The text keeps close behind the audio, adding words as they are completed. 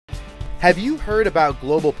Have you heard about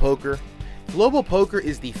Global Poker? Global Poker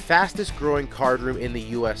is the fastest growing card room in the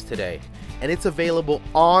US today, and it's available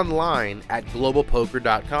online at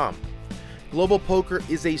globalpoker.com. Global Poker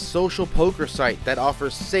is a social poker site that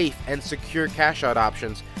offers safe and secure cash-out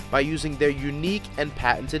options by using their unique and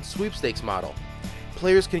patented sweepstakes model.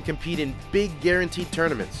 Players can compete in big guaranteed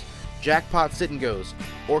tournaments, jackpot sit-and-goes,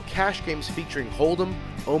 or cash games featuring Hold'em,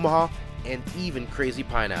 Omaha, and even Crazy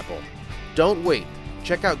Pineapple. Don't wait.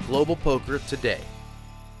 Check out Global Poker today.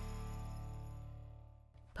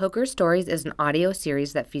 Poker Stories is an audio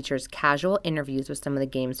series that features casual interviews with some of the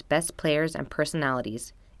game's best players and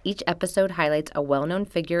personalities. Each episode highlights a well-known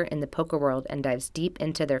figure in the poker world and dives deep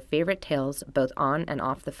into their favorite tales both on and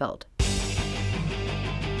off the feld.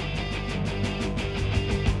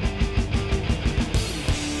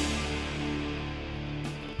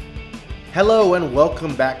 Hello and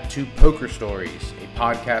welcome back to Poker Stories, a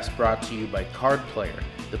podcast brought to you by Card Player,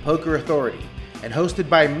 the Poker Authority, and hosted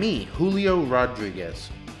by me, Julio Rodriguez.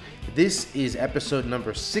 This is episode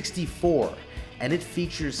number 64, and it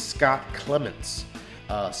features Scott Clements.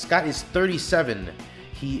 Scott is 37.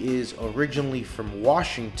 He is originally from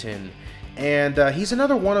Washington, and he's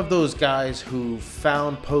another one of those guys who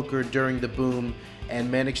found poker during the boom and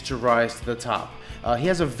managed to rise to the top. He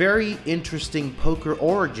has a very interesting poker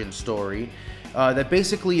origin story that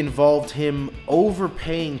basically involved him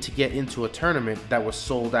overpaying to get into a tournament that was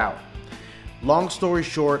sold out. Long story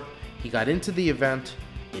short, he got into the event,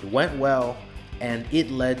 it went well, and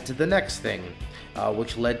it led to the next thing,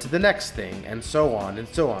 which led to the next thing, and so on and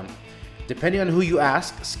so on. Depending on who you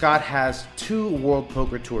ask, Scott has 2 World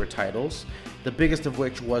Poker Tour titles, the biggest of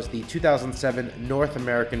which was the 2007 North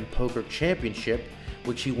American Poker Championship,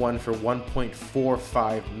 which he won for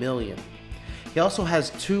 $1.45 million. He also has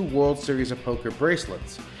 2 World Series of Poker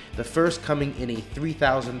bracelets, the first coming in a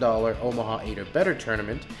 $3,000 Omaha 8 or better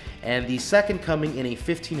tournament, and the second coming in a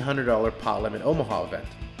 $1,500 pot limit Omaha event.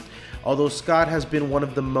 Although Scott has been one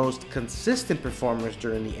of the most consistent performers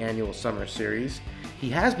during the annual Summer Series, he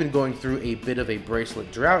has been going through a bit of a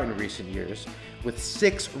bracelet drought in recent years, with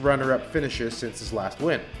 6 runner-up finishes since his last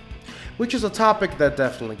win, which is a topic that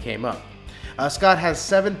definitely came up. Scott has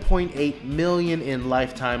 $7.8 million in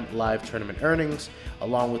lifetime live tournament earnings,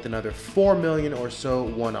 along with another $4 million or so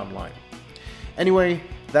won online. Anyway,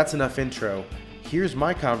 that's enough intro. Here's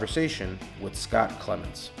my conversation with Scott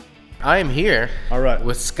Clements. I am here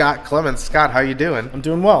with Scott Clements. Scott, how you doing? I'm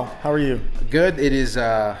doing well. How are you? Good. It is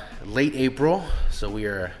late April, so we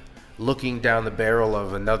are looking down the barrel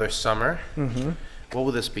of another summer. Mm-hmm. What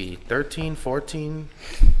will this be? 13, 14,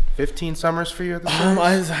 15 summers for you at the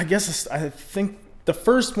I think the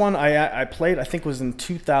first one I played, I think, was in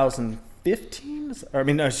 2015. Or,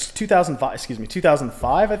 2005. Excuse me,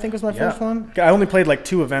 2005. I think was my first one. I only played like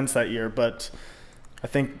 2 events that year, but I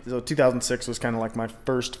think 2006 was kind of like my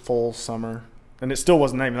first full summer, and it still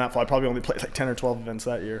wasn't even that full. I probably only played like 10 or 12 events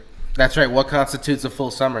that year. That's right. What constitutes a full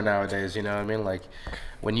summer nowadays? You know what I mean? Like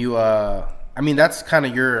when you, that's kind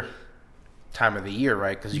of your time of the year,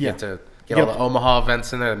 right? Because you get to get all the Omaha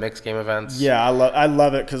events in there, the mixed game events. Yeah, I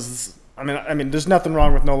love it because there's nothing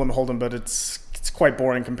wrong with No Limit Hold'em, but it's quite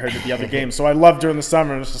boring compared to the other games. So I love during the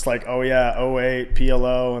summer. It's just like, oh yeah, 08,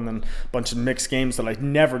 PLO, and then a bunch of mixed games that I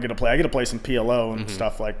never get to play. I get to play some PLO and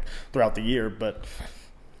stuff like throughout the year, but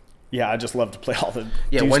yeah, I just love to play all the.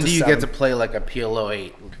 Yeah, when do you get to play like a PLO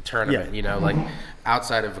 8 tournament? Yeah. You know, like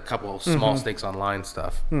outside of a couple of small stakes online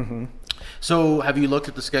stuff. Mm-hmm. So have you looked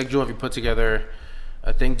at the schedule? Have you put together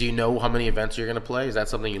a thing? Do you know how many events you're going to play? Is that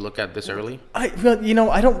something you look at this early? I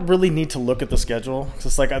don't really need to look at the schedule.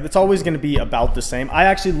 It's like it's always going to be about the same. I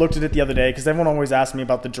actually looked at it the other day because everyone always asks me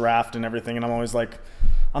about the draft and everything, and I'm always like,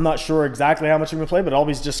 I'm not sure exactly how much I'm going to play, but it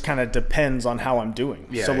always just kind of depends on how I'm doing.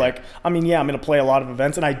 Yeah, so I'm going to play a lot of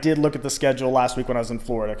events, and I did look at the schedule last week when I was in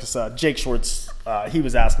Florida because Jake Schwartz, he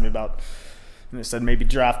was asking me about, and he said maybe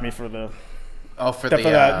draft me for the. Oh, for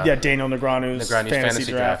Daniel Negreanu's fantasy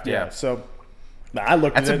draft. Yeah. So I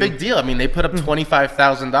looked at it. That's a big deal. I mean, they put up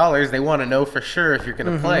 $25,000. They want to know for sure if you're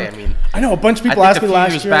going to play. I mean, I know a bunch of people asked me last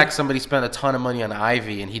year. A few years back, somebody spent a ton of money on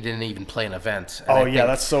Ivy, and he didn't even play an event. And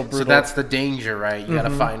that's so brutal. So that's the danger, right? You got to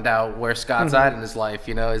find out where Scott's at in his life.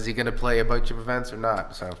 You know, is he going to play a bunch of events or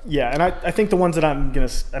not? So yeah, and I think the ones that I'm going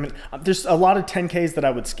to, there's a lot of 10Ks that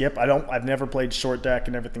I would skip. I've never played short deck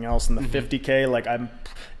and everything else, and the 50K, like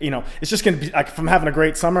it's just going to be like if I'm having a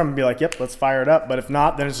great summer, I'm going to be like, yep, let's fire it up. But if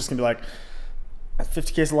not, then it's just going to be like,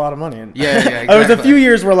 50K is a lot of money. And Yeah, exactly. There was a few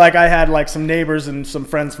years where like I had like some neighbors and some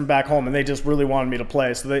friends from back home, and they just really wanted me to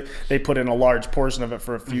play, so they put in a large portion of it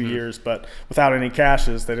for a few years, but without any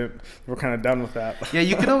cashes, they were kind of done with that. Yeah,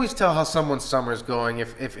 you can always tell how someone's summer's going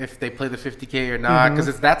if they play the 50K or not,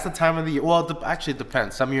 because that's the time of the year. Well, actually, it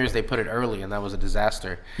depends. Some years they put it early, and that was a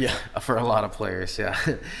disaster. Yeah, for a lot of players. Yeah.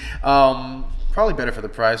 Probably better for the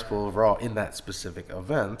prize pool overall in that specific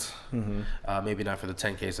event. Maybe not for the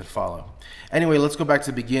 10Ks that follow. Anyway, let's go back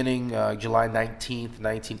to the beginning. July 19th,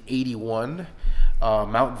 1981,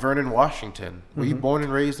 Mount Vernon, Washington. Were you born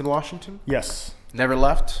and raised in Washington? Yes. Never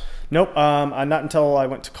left? Nope. Not until I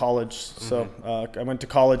went to college. So I went to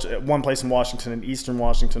college at one place in Washington, in Eastern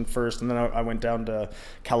Washington first, and then I went down to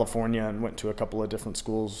California and went to a couple of different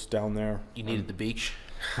schools down there. You needed the beach?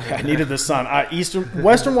 I needed the sun.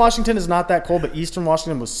 Western Washington is not that cold, but Eastern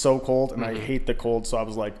Washington was so cold, and I hate the cold, so I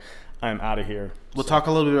was like, I'm out of here. We'll talk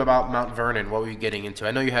a little bit about Mount Vernon. What were you getting into?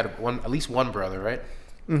 I know you had at least one brother, right?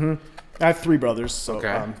 I have 3 brothers, so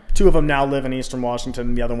 2 of them now live in Eastern Washington,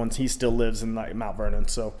 and the other one, he still lives in Mount Vernon.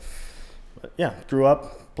 So, but yeah, grew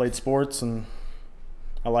up, played sports, and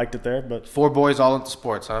I liked it there. But 4 boys all into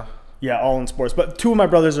sports, huh? Yeah, all in sports. But 2 of my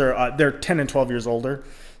brothers they're 10 and 12 years older.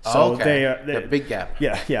 So a big gap.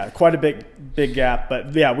 Yeah, quite a big gap.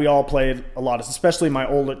 But yeah, we all played a lot, especially my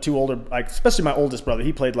especially my oldest brother.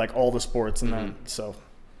 He played like all the sports, and then so.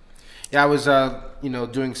 Yeah, I was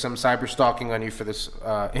doing some cyber stalking on you for this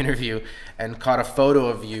interview, and caught a photo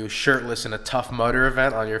of you shirtless in a Tough Mudder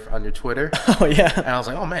event on your Twitter. Oh yeah. And I was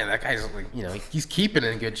like, oh man, that guy's like, he's keeping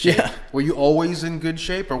in good shape. Yeah. Were you always in good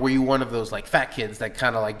shape, or were you one of those like fat kids that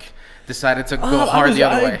kind of like decided to go hard the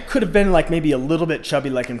other way? I could have been like maybe a little bit chubby,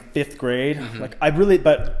 like in 5th grade.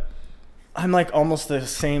 But I'm like almost the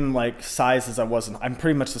same like size as I was. I'm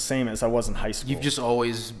pretty much the same as I was in high school. You've just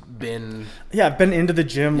always been. Yeah, I've been into the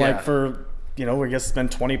gym like for I guess it's been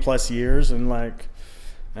 20 plus years, and I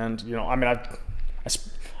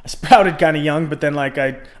sprouted kind of young, but then like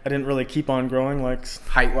I didn't really keep on growing like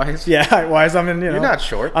height wise. Yeah, height wise. I mean, you're not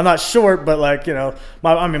short. I'm not short, but like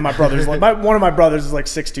my brother's like one of my brothers is like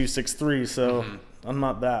 6'2", 6'3", so I'm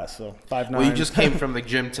not that. So 5'9". Well, you just came from the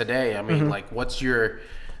gym today. I mean, like,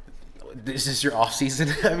 is this your off season?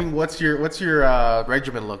 I mean, what's your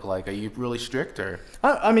regimen look like? Are you really strict, or?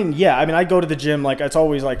 I mean, I go to the gym like it's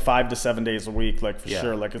always like 5 to 7 days a week, like for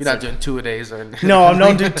sure. Like you're not doing 2-a-days or no, I'm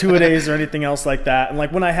not doing 2-a-days or anything else like that. And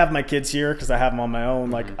like when I have my kids here, because I have them on my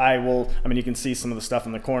own, like I mean, you can see some of the stuff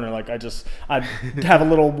in the corner. Like I'd have a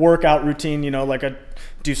little workout routine, like I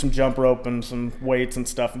do some jump rope and some weights and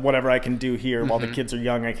stuff, whatever I can do here while the kids are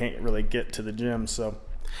young. I can't really get to the gym, so.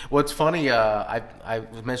 Well, it's funny. I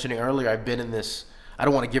was mentioning earlier, I've been in this. I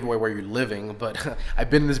don't want to give away where you're living, but I've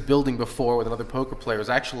been in this building before with another poker player. It was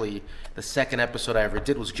actually the second episode I ever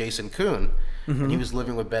did was Jason Kuhn, and he was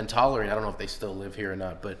living with Ben Tollery. I don't know if they still live here or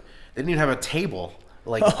not, but they didn't even have a table.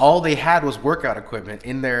 Like all they had was workout equipment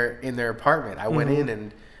in their apartment. I went in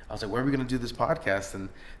and I was like, "Where are we going to do this podcast?" And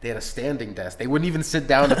they had a standing desk. They wouldn't even sit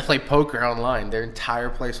down to play poker online. Their entire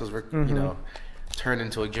place was, turned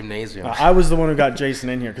into a gymnasium. I was the one who got Jason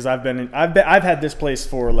in here because I've had this place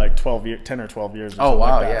for like 10 or 12 years. Oh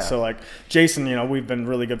wow, like that. So like Jason, we've been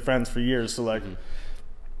really good friends for years. So like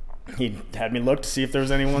he had me look to see if there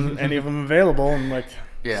was any of them available, and like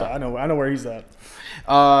so I know where he's at.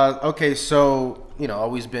 Okay, so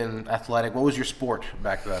always been athletic. What was your sport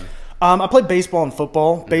back then? I played baseball and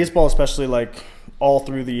football. Baseball, especially like all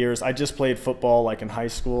through the years. I just played football like in high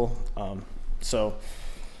school. So.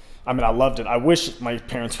 I mean, I loved it. I wish my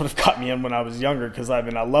parents would have got me in when I was younger because, I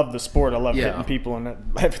loved the sport. I loved hitting people and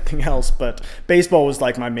everything else. But baseball was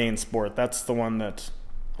like my main sport. That's the one that...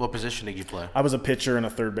 What position did you play? I was a pitcher and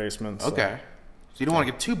a third baseman. So. Okay. So you don't want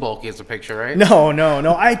to get too bulky as a pitcher, right? No.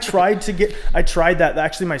 I tried that.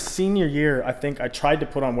 Actually, my senior year, I think I tried to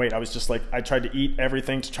put on weight. I was just like, I tried to eat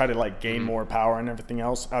everything to try to like gain more power and everything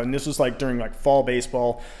else. And this was like during like fall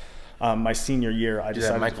baseball, my senior year. I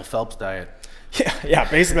decided... Michael Phelps diet. Yeah,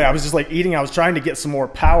 basically I was just like eating. I was trying to get some more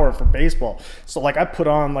power for baseball. So like I put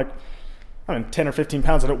on like 10 or 15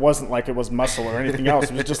 pounds, and it wasn't like it was muscle or anything else.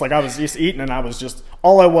 It was just like I was just eating, and I was just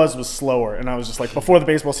all I was slower. And I was just like, before the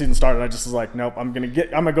baseball season started, I just was like, nope, I'm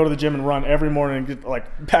gonna go to the gym and run every morning and get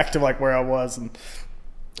like back to like where I was. And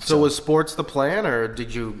so was sports the plan, or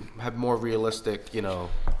did you have more realistic,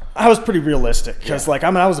 I was pretty realistic because,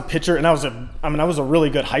 I was a pitcher, and I was a really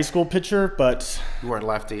good high school pitcher, but you weren't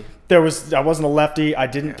lefty. I wasn't a lefty. I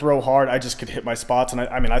didn't throw hard. I just could hit my spots, and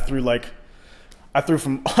I threw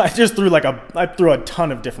a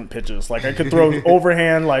ton of different pitches. Like I could throw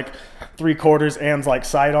overhand, like 3/4, and like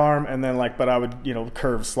sidearm, and then but I would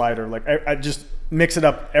curve slider. Like mix it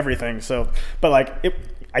up, everything. So, but like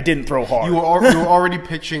I didn't throw hard. You were already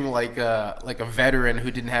pitching like a veteran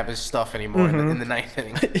who didn't have his stuff anymore in the ninth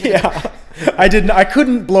inning. Yeah, I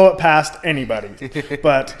couldn't blow it past anybody,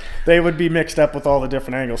 but they would be mixed up with all the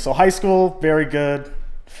different angles. So high school, very good,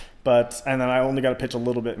 and then I only got to pitch a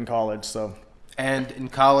little bit in college. So. And in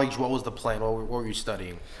college, what was the plan? What were you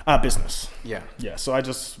studying? Business. Yeah. Yeah. So I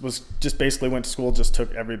just basically went to school, just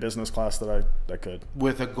took every business class that I could.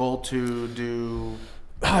 With a goal to do.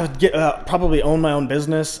 Probably own my own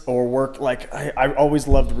business or work. Like I always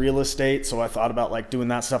loved real estate, so I thought about like doing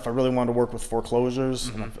that stuff. I really wanted to work with foreclosures,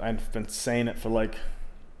 and I've been saying it for like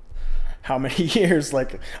how many years?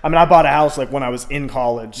 Like, I mean, I bought a house like when I was in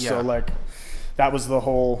college, so like that was the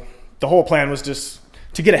whole plan was just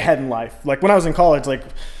to get ahead in life. Like when I was in college, like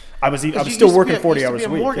I was still working 40 hours a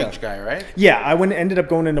week. Mortgage guy, right? Yeah, I ended up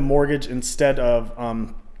going into mortgage instead of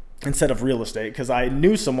real estate because I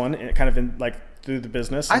knew someone kind of in like. Through the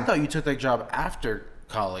business. I thought you took that job after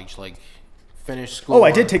college, like finished school. Oh,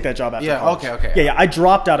 I did take that job after college. Okay. Yeah, I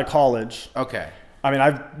dropped out of college. Okay. I mean,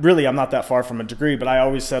 I'm not that far from a degree, but I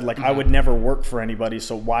always said like I would never work for anybody,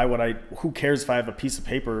 so why would I? Who cares if I have a piece of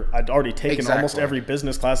paper? I'd already taken almost every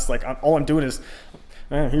business class. Like all I'm doing is,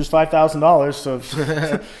 here's $5,000 so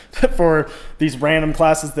for these random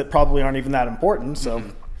classes that probably aren't even that important. So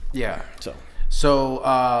yeah.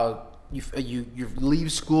 So. You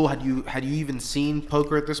leave school. Had you even seen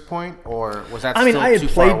poker at this point, or was that? I mean, I had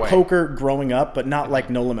played poker growing up, but not like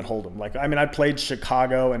No Limit Hold'em. Like, I mean, I played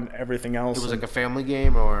Chicago and everything else. It was like a family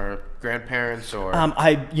game, or grandparents, or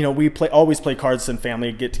we always play cards and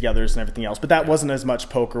family get-togethers and everything else, but that wasn't as much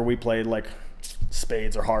poker. We played like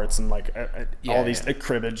spades or hearts and like all these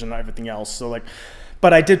cribbage and everything else. So like,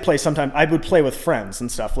 but I did play sometimes. I would play with friends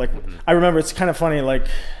and stuff. Like I remember it's kind of funny. Like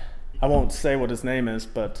I won't say what his name is,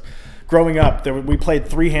 but. Growing up, we played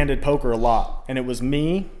three-handed poker a lot, and it was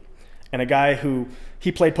me and a guy who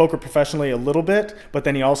he played poker professionally a little bit, but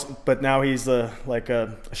now he's like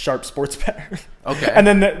a sharp sports bettor. Okay. And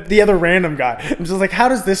then the other random guy. I'm just like, how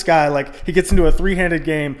does this guy he gets into a three-handed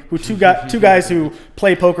game? Two guys who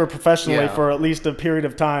play poker professionally for at least a period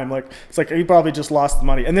of time. Like it's like he probably just lost the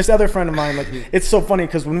money. And this other friend of mine, like it's so funny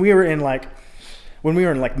because when we were in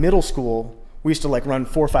middle school, we used to like run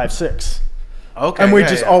 4, 5, 6. Okay. And we'd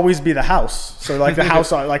just always be the house. So like the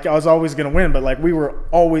house, like I was always going to win, but like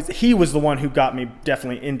he was the one who got me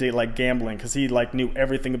definitely into like gambling because he like knew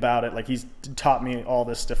everything about it. Like he's taught me all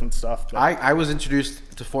this different stuff. I was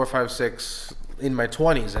introduced to 4, 5, 6 in my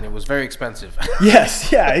 20s, and it was very expensive.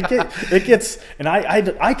 Yes, yeah, it gets, and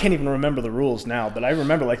I can't even remember the rules now, but I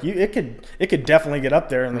remember like it could definitely get up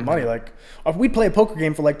there in the money. Like we'd play a poker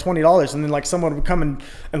game for like $20, and then like someone would come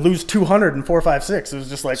and lose 200 in 4, 5, 6. It was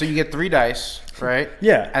just like so you get 3 dice, right?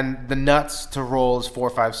 Yeah, and the nuts to roll is 4,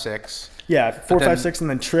 5, 6. Yeah, 4, 5, 6, and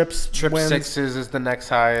then trips. Wins. Sixes is the next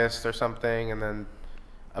highest or something, and then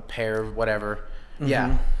a pair, whatever.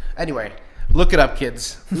 Yeah. Anyway. Look it up,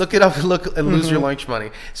 kids. Look it up and lose your lunch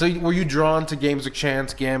money. So were you drawn to games of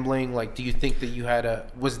chance, gambling? Like, do you think that you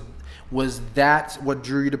had was that what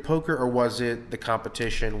drew you to poker, or was it the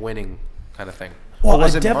competition, winning kind of thing? Well, or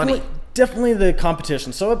was it money? Definitely the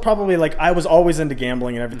competition. So it probably like I was always into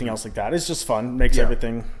gambling and everything else like that. It's just fun, makes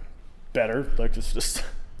everything better. Like it's just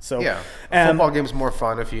so. Yeah, a football game's more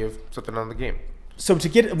fun if you have something on the game. So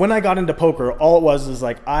when I got into poker, all it was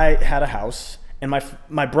like I had a house. And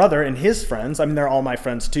my brother and his friends, I mean, they're all my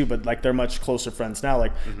friends too, but like they're much closer friends now.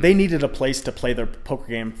 Like they needed a place to play their poker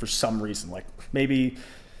game for some reason. Like maybe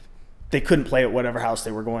they couldn't play at whatever house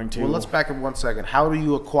they were going to. Well, let's back up 1 second. How do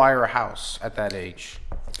you acquire a house at that age?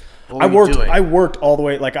 I worked all the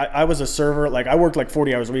way. Like I was a server. Like I worked like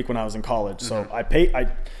 40 hours a week when I was in college. So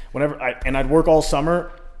I'd work all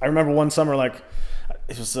summer. I remember one summer, like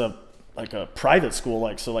it was a private school.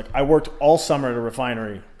 Like, so like I worked all summer at a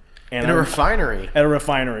refinery. And At a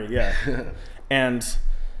refinery, yeah. And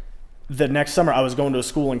the next summer, I was going to a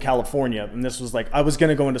school in California, and this was like I was going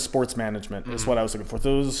to go into sports management. Is what I was looking for.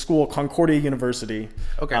 So it was a school, Concordia University,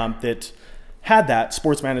 that had that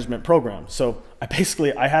sports management program. So I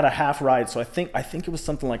had a half ride. So I think it was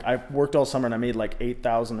something like I worked all summer and I made like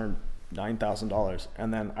 $8,000 or $9,000.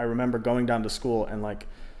 And then I remember going down to school and like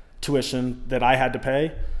tuition that I had to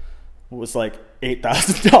pay was like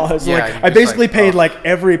 $8,000. Yeah, like I basically paid like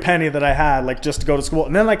every penny that I had like just to go to school.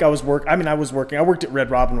 And then like I worked at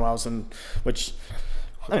Red Robin while I was in, which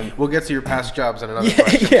we'll get to your past jobs in another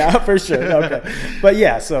question. Yeah, for sure. Okay. But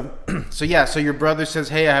yeah, so so your brother says,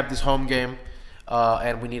 "Hey, I have this home game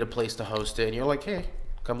and we need a place to host it." And you're like, "Hey,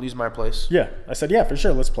 Come use my place. Yeah. I said, yeah, for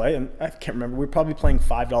sure. Let's play. And I can't remember. We were probably playing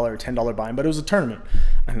 $5 or $10 buy-in, but it was a tournament.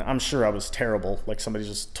 And I'm sure I was terrible. Like, somebody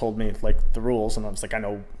just told me, like, the rules. And I was like, I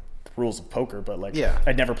know the rules of poker, but, like,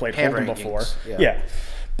 I'd never played Hold'em before. Yeah.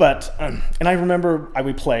 But, and I remember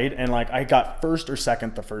we played, and, like, I got first or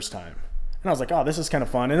second the first time. And I was like, oh, this is kind of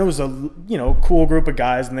fun. And it was a, cool group of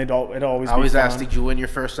guys, and it'd always be fun. I always asked, did you win your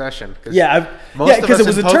first session? Yeah. Because it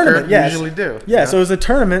was a tournament. Usually do. Yeah, so it was a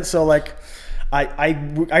tournament. So, like, I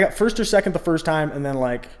got first or second the first time, and then,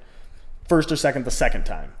 like, first or second the second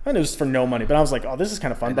time. And it was for no money. But I was like, oh, this is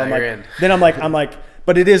kind of fun. But I'm like,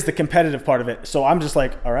 but it is the competitive part of it. So I'm just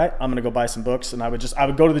like, all right, I'm going to go buy some books. And I would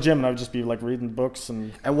go to the gym, and I would just be, like, reading books.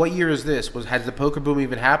 And what year is this? Had the poker boom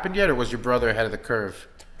even happened yet, or was your brother ahead of the curve?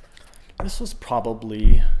 This was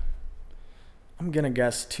probably, I'm going to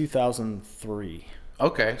guess, 2003.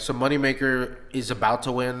 Okay, so Moneymaker is about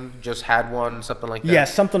to win, just had one, something like that? Yeah,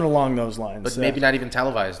 something along those lines. But maybe not even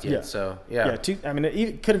televised yet, so yeah. Yeah,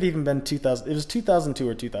 it could have even been 2000. It was 2002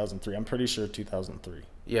 or 2003. I'm pretty sure 2003.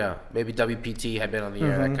 Yeah, maybe WPT had been on the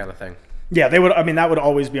air, that kind of thing. Yeah, they would. That would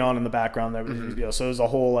always be on in the background. So it was a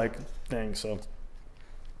whole, like, thing, so.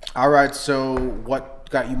 All right, so what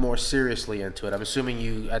got you more seriously into it? I'm assuming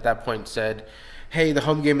you, at that point, said, hey, the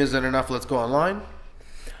home game isn't enough, let's go online?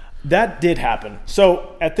 That did happen.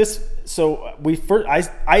 So I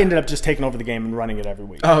ended up just taking over the game and running it every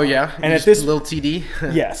week. Oh yeah, and at this little TD.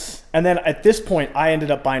 Yes, and then at this point, I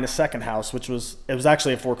ended up buying a second house, it was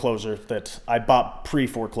actually a foreclosure that I bought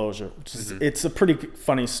pre-foreclosure. Which is, it's a pretty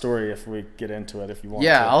funny story if we get into it. If you want.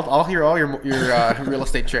 Yeah, I'll hear all your real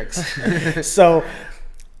estate tricks. So,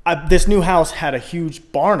 this new house had a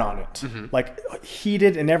huge barn on it, like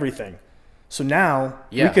heated and everything. So now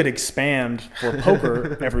we could expand for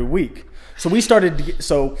poker every week. So we started to get,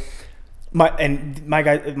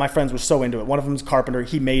 my friends were so into it. One of them's a carpenter.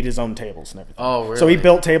 He made his own tables and everything. Oh, really? So he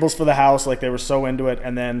built tables for the house. Like, they were so into it.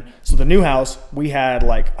 And then, so the new house, we had,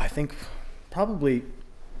 like, I think we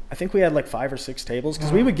had like 5 or 6 tables,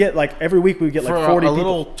 because we would get, like, every week we would get like 40 people. A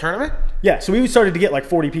little tournament? Yeah. So we started to get like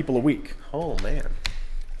 40 people a week. Oh man.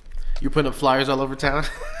 You're putting up flyers all over town?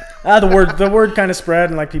 The word kind of spread,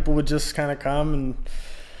 and, like, people would just kind of come,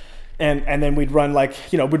 and then we'd run, like,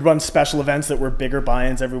 we'd run special events that were bigger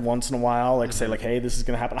buy-ins every once in a while, like, say, like, hey, this is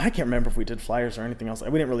gonna happen. I can't remember if we did flyers or anything else.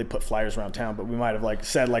 We didn't really put flyers around town, but we might have, like,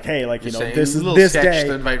 said, like, hey, like, this is this day.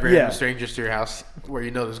 To invite random strangers to your house where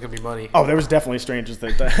there's gonna be money. Oh, there was definitely strangers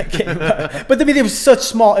that came, but I mean, it was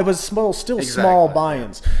small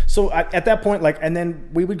buy-ins. So at that point, like, and then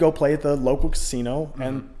we would go play at the local casino,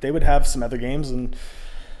 and they would have some other games, and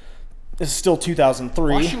this is still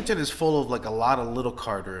 2003. Washington is full of, like, a lot of little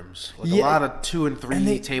card rooms, like a lot of 2 and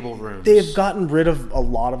 3 table rooms. They've gotten rid of a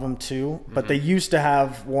lot of them too, but they used to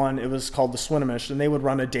have one. It was called the Swinomish, and they would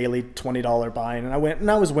run a daily $20 buy-in, and I went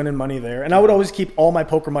and I was winning money there, and I would always keep all my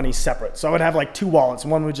poker money separate. So I would have, like, 2 wallets,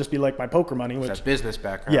 and one would just be, like, my poker money, which that business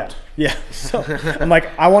background. Yeah. So I'm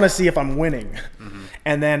like, I want to see if I'm winning.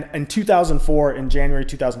 And then in January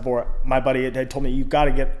 2004, my buddy had told me, you got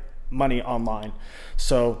to get money online.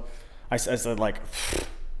 So I said, like,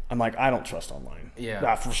 I don't trust online.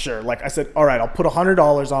 Yeah, for sure. Like, I said, all right, I'll put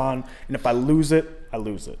 $100 on, and if I lose it, I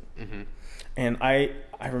lose it. And I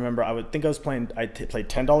remember I played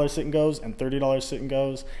 $10 sit and goes and $30 sit and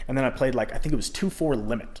goes, and then I played, like, I think it was 2-4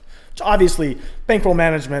 limit, which obviously bankroll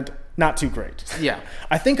management, not too great. Yeah.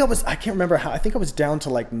 I can't remember how, I think I was down to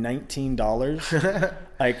like $19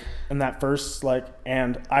 like in that first, like,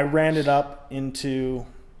 and I ran it up into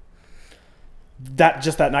that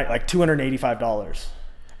night, like $285.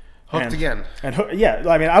 Hooked again. And yeah,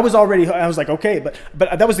 I mean, I was like, okay, but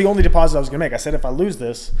that was the only deposit I was gonna make. I said, if I lose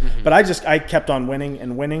this, but I kept on winning,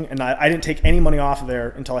 and I didn't take any money off of there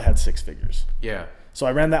until I had 6 figures. Yeah. So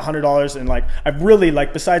I ran that $100, and, like, I really,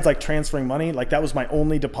 like, besides, like, transferring money, like, that was my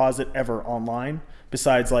only deposit ever online,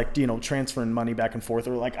 besides, like, transferring money back and forth,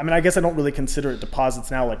 or, like, I mean, I guess I don't really consider it deposits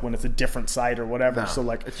now, like, when it's a different site or whatever. No, so,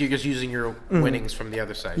 like, you're just using your winnings from the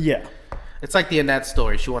other side. Yeah. It's like the Annette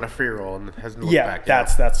story. She won a free roll and hasn't looked back.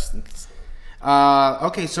 That's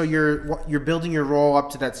okay, so you're building your roll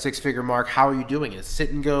up to that 6-figure mark. How are you doing it?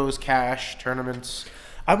 Sit and goes, cash, tournaments?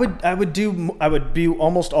 I would do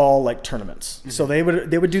almost all, like, tournaments. So they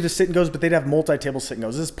would do the sit and goes, but they'd have multi-table sit and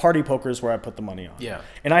goes. This is party poker is where I put the money on. Yeah.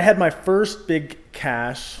 And I had my first big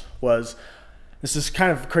cash this is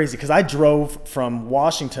kind of crazy, because I drove from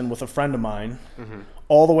Washington with a friend of mine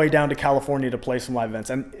all the way down to California to play some live events.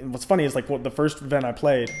 And what's funny is, like, the first event I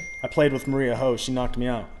played with Maria Ho. She knocked me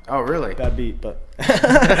out. Oh, really? Bad beat, but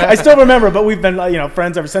I still remember. But we've been,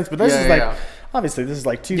 friends ever since. But this is like, obviously this is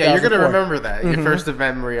like 2004. Yeah, you're going to remember that. Your first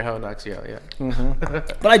event, Maria Ho knocks you out, yeah.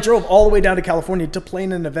 But I drove all the way down to California to play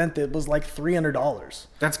in an event that was like $300.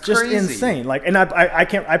 That's just crazy. insane. Like, and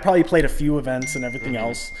I probably played a few events and everything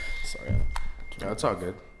else. Sorry. No, it's all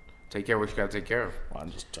good. Take care of what you got to take care of. Well,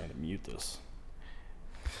 I'm just trying to mute this.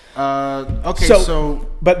 Okay, so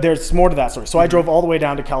but there's more to that story. So I drove all the way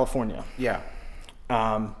down to California. Yeah.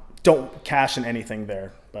 Don't cash in anything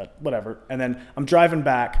there, but whatever. And then I'm driving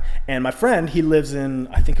back, and my friend, he lives in,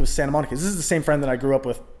 I think it was Santa Monica. This is the same friend that I grew up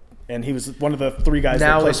with, and he was one of the 3 guys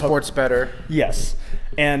now that played the sports better. Yes.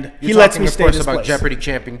 And You're he lets me talking, stay of at course, his about place. Jeopardy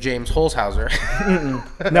champion James Holzhauser.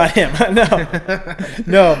 Not him.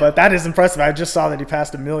 No, but that is impressive. I just saw that he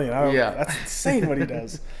passed 1 million. Yeah. That's insane what he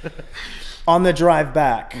does. On the drive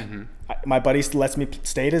back, my buddy lets me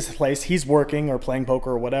stay at his place. He's working or playing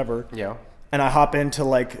poker or whatever. Yeah. And I hop into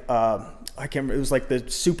like, I can't remember, it was like the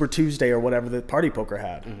Super Tuesday or whatever that Party Poker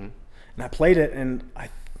had. And I played it, and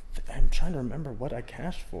I'm trying to remember what I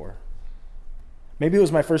cashed for. Maybe it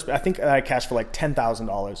was my first, I think I cashed for like $10,000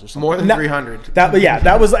 or something. More than 300.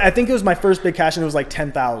 That was, I think it was my first big cash, and it was like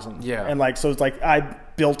 10,000. Yeah. And like, so it's like, I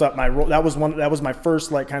built up my, that was my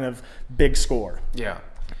first like kind of big score. Yeah.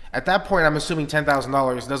 At that point, I'm assuming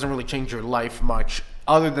 $10,000 doesn't really change your life much,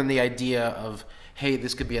 other than the idea of, hey,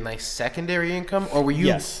 this could be a nice secondary income? Or were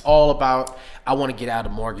you all about, I want to get out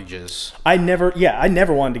of mortgages? I never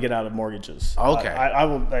wanted to get out of mortgages.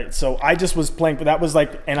 Okay. So I just was playing, but that was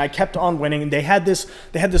like, and I kept on winning. And they had this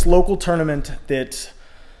local tournament that,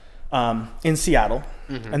 in Seattle,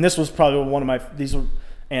 and this was probably one of my,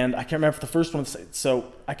 and I can't remember if the first one,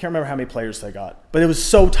 so I can't remember how many players they got, but it was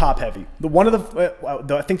so top heavy.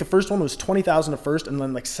 I think the first one was 20,000 at first, and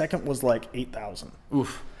then like second was like 8,000.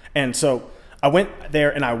 Oof. And so I went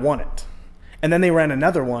there and I won it. And then they ran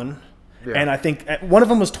another one, and I think one of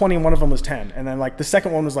them was 20 and one of them was 10. And then like the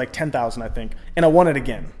second one was like 10,000, I think. And I won it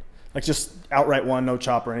again. Like just outright won, no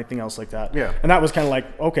chop or anything else like that. Yeah. And that was kind of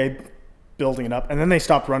like, okay, building it up. And then they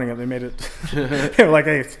stopped running it. They made it, they were like,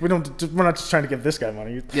 hey, we're not just trying to give this guy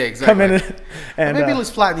money. Yeah, exactly. Come in and maybe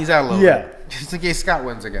let's flatten these out a little bit. Just in case Scott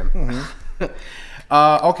wins again.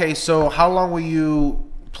 Okay, so how long were you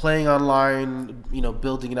playing online,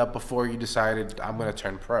 building it up before you decided I'm going to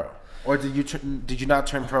turn pro? Or did you not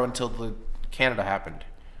turn pro until the Canada happened?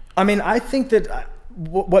 I mean, I think that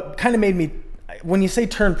what kind of made me, when you say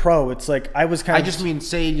turn pro, it's like I was kind of... I just mean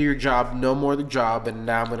say your job, no more the job, and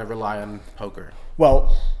now I'm going to rely on poker.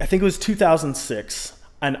 Well, I think it was 2006,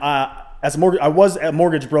 and I was a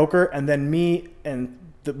mortgage broker, and then me and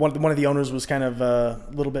one of the owners was kind of a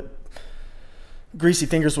little bit greasy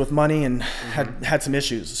fingers with money and had some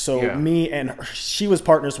issues. So me and she was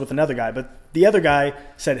partners with another guy, but the other guy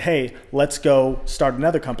said, hey, let's go start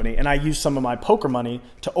another company. And I used some of my poker money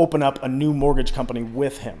to open up a new mortgage company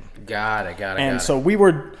with him. Got it. And so we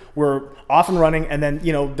were off and running, and then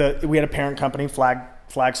we had a parent company,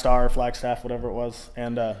 Flagstaff, whatever it was,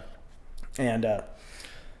 and they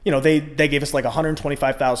gave us like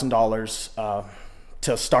 $125,000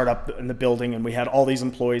 to start up in the building, and we had all these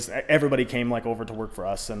employees. Everybody came like over to work for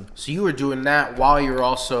us. And so you were doing that while you were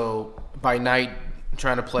also by night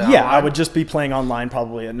trying to play online? Yeah, I would just be playing online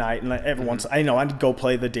probably at night, and every once I'd go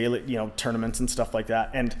play the daily tournaments and stuff like that.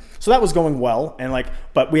 And so that was going well, and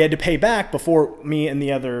but we had to pay back before me and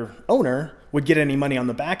the other owner would get any money on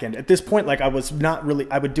the back end. At this point, I was not really,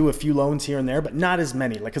 I would do a few loans here and there, but not as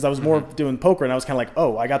many, because I was more doing poker, and I was kind of like,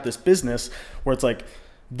 oh, I got this business where it's like,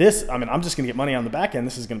 I'm just going to get money on the back end.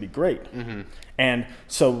 This is going to be great. And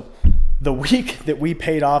so the week that we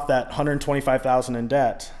paid off that $125,000 in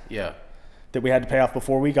debt that we had to pay off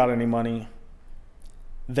before we got any money,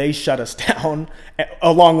 they shut us down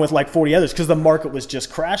along with like 40 others because the market was just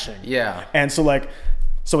crashing. Yeah. And so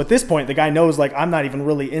at this point, the guy knows I'm not even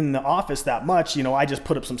really in the office that much. I just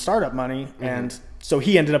put up some startup money, and so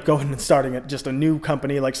he ended up going and starting just a new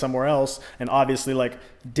company somewhere else, and obviously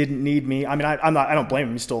didn't need me. I mean, I don't blame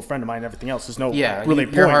him. He's still a friend of mine and everything else. There's no really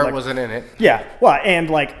point. Your heart wasn't in it. Yeah. Well, and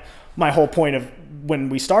my whole point of when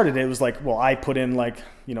we started it was well, I put in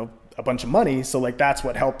a bunch of money, so that's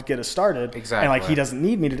what helped get us started. Exactly. And he doesn't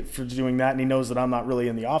need me for doing that, and he knows that I'm not really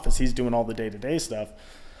in the office. He's doing all the day-to-day stuff.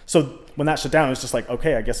 So when that shut down, it was just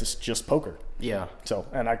okay, I guess it's just poker. Yeah. So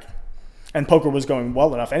and poker was going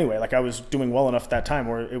well enough anyway. I was doing well enough at that time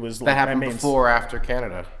where it was that happened before or after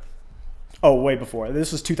Canada? Oh, way before.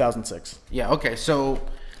 This was 2006. Yeah. Okay. So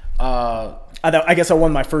I guess I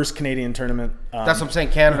won my first Canadian tournament. That's what I'm saying.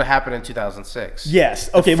 Canada happened in 2006.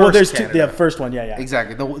 Yes. Okay. Well, there's the first one. Yeah.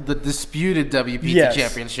 Exactly. The disputed WPT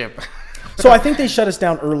championship. So I think they shut us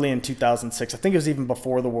down early in 2006. I think it was even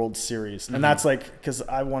before the World Series, and that's because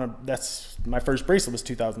I want to. That's my first bracelet was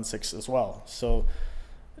 2006 as well. So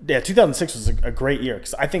yeah, 2006 was a great year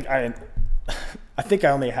because I think I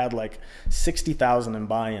only had like 60,000 in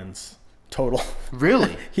buy-ins total.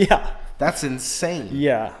 Really? Yeah. That's insane.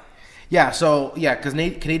 Yeah. Yeah, so, yeah, because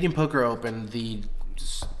Canadian Poker Open, the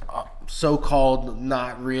so-called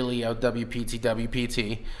not really a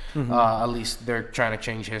WPT, at least they're trying to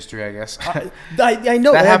change history, I guess. I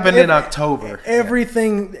know. That happened in October.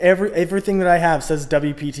 Everything that I have says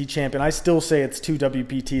WPT champion. I still say it's 2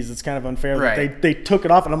 WPTs. It's kind of unfair that they took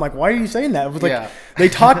it off, and I'm like, why are you saying that? It was like they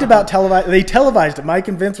talked about they televised it. Mike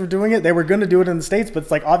and Vince were doing it. They were going to do it in the States, but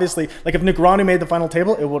it's like obviously, like if Negreanu made the final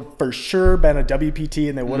table, it would for sure been a WPT,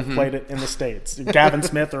 and they would have played it in the States. Gavin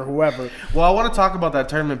Smith or whoever. Well, I want to talk about that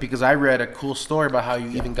tournament because I read a cool story about how you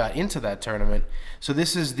even got into that tournament. So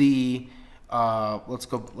this is the let's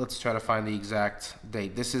try to find the exact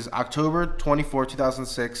date. This is October 24,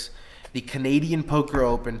 2006, the Canadian Poker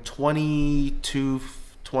Open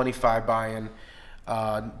 22-25 buy-in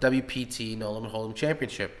WPT No Limit Hold'em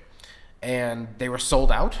Championship, and they were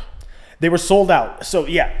sold out. They were sold out. So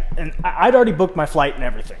yeah, and I'd already booked my flight and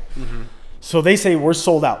everything. So they say we're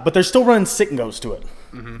sold out, but they're still running sit and goes to it.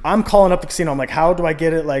 I'm calling up the casino. I'm like, how do I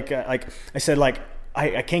get it? Like I said, like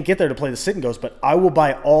I can't get there to play the sit and goes, but I will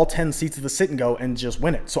buy all 10 seats of the sit and go and just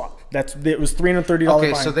win it. So it was $330.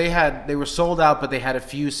 Okay, so they were sold out, but they had a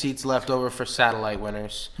few seats left over for satellite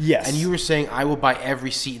winners. Yes. And you were saying I will buy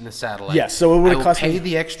every seat in the satellite. Yes. So it would have cost me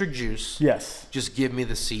the extra juice. Yes. Just give me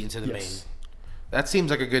the seat into the main. That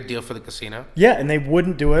seems like a good deal for the casino. Yeah, and they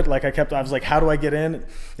wouldn't do it. Like I was like, how do I get in?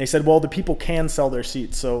 They said, well, the people can sell their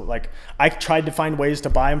seats. So like I tried to find ways to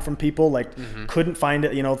buy them from people. Like couldn't find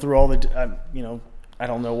it, through all the, I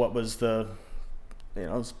don't know what was the, it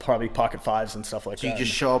was probably pocket fives and stuff like that. So you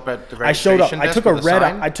just show up at the registration I showed up. Desk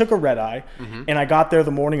I took a red eye, and I got there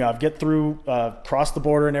the morning of, get through, cross the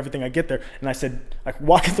border and everything. I get there, and I said, I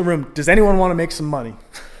walk in the room, does anyone want to make some money?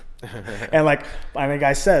 And like, the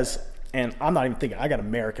guy says, and I'm not even thinking, I got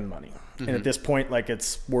American money. And at this point, like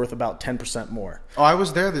it's worth about 10% more. Oh, I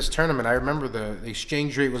was there this tournament. I remember the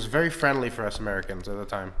exchange rate was very friendly for us Americans at the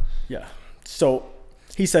time. Yeah. So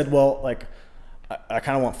he said, well, like, I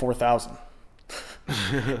kind of want 4,000.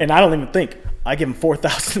 And I don't even think. I give him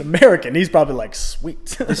 4,000 American. He's probably like,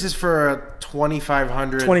 sweet. This is for a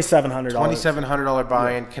 $2,700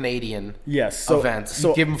 buy-in Canadian event. So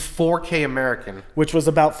you give him 4K American. Which was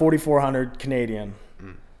about 4,400 Canadian.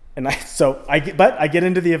 And I get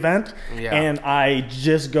into the event, and I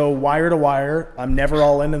just go wire to wire. I'm never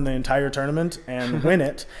all in the entire tournament and win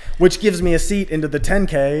it, which gives me a seat into the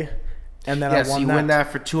 10K, and then I won win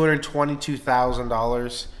that for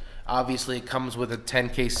 $222,000. Obviously, it comes with a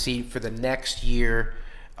 10K seat for the next year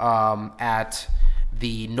at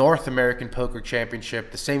the North American Poker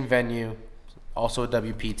Championship, the same venue, also a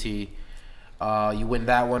WPT. You win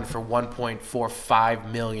that one for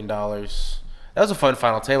 $1.45 million. That was a fun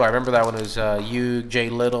final table. I remember that one was you, Jay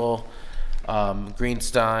Little,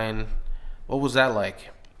 Greenstein. What was that like?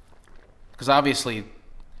 Because obviously,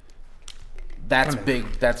 that's big.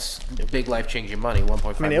 That's big, life-changing money.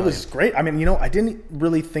 1.5. I mean, it was great. I mean, I didn't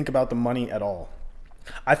really think about the money at all.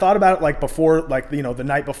 I thought about it like before, like the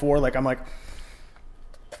night before. Like I'm like,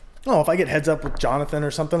 oh, if I get heads up with Jonathan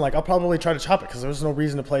or something, like I'll probably try to chop it because there's no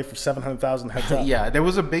reason to play for 700,000 heads up. Yeah, there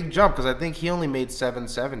was a big jump because I think he only made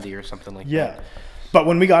 770 or something like that. Yeah, but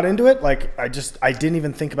when we got into it, like I didn't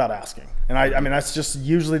even think about asking, and I mean that's just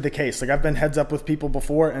usually the case. Like I've been heads up with people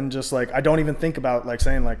before, and just like I don't even think about like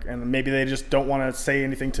saying like, and maybe they just don't want to say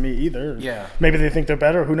anything to me either. Yeah, maybe they think they're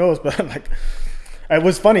better. Who knows? But like, it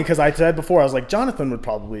was funny because I said before I was like Jonathan would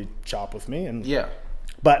probably chop with me, and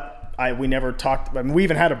but. We never talked. I mean, we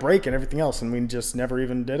even had a break and everything else, and we just never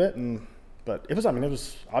even did it. But it was. I mean, it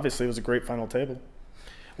was obviously it was a great final table.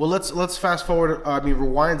 Well, let's fast forward.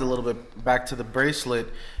 Rewind a little bit back to the bracelet.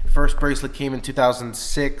 First bracelet came in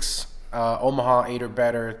 2006. Omaha 8 or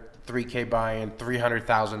better, 3K buy-in,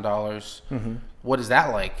 $300,000. What is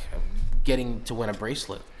that like? Getting to win a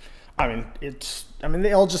bracelet. I mean,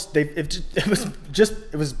 they all just it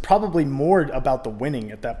was probably more about the winning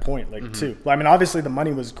at that point, like too. I mean, obviously the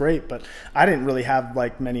money was great, but I didn't really have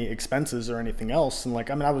like many expenses or anything else, and like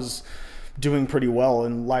I mean, I was doing pretty well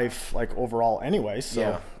in life, like overall anyway.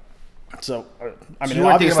 So, so I mean, you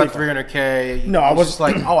weren't thinking about 300K. No, I was just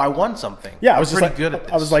like, oh, I won something. Yeah, I was just pretty like, good at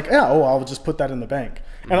this. I was like, yeah, I'll just put that in the bank.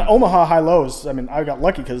 And Omaha High Lows. I mean, I got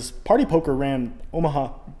lucky because Party Poker ran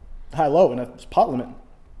Omaha High Low and a pot limit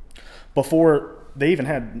before they even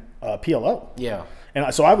had PLO. Yeah.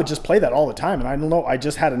 And so I would just play that all the time. And I don't know, I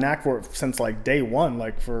just had a knack for it since like day one,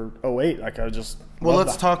 like for 08. Like I just Well,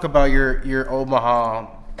 let's talk about your Omaha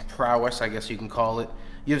prowess, I guess you can call it.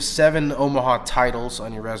 You have 7 Omaha titles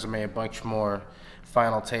on your resume, a bunch more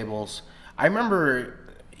final tables. I remember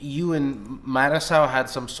you and Matasow had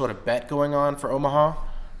some sort of bet going on for Omaha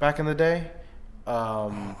back in the day.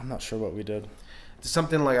 I'm not sure what we did.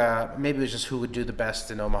 Something like maybe it was just who would do the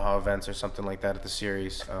best in Omaha events or something like that at the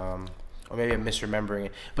series. Or maybe I'm misremembering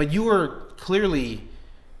it. But you were clearly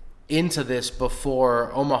into this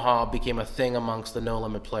before Omaha became a thing amongst the No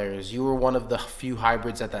Limit players. You were one of the few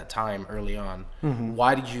hybrids at that time early on. Mm-hmm.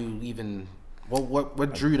 Why did you even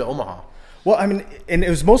what drew you to Omaha? Well, I mean, and it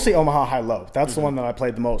was mostly Omaha high-low. That's the one that I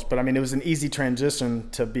played the most. But I mean, it was an easy transition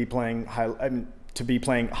to be playing high. I mean, to be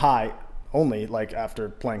playing high only, like after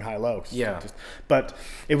playing high-low. Yeah. But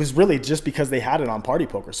it was really just because they had it on Party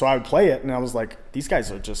Poker. So I would play it, and I was like, these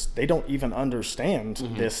guys are they don't even understand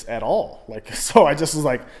this at all. Like, so I just was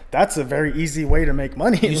like, that's a very easy way to make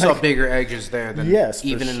money. You saw bigger edges there than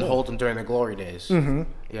even in sure. Hold'em during the glory days. Mm-hmm.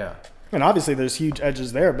 Yeah. And obviously there's huge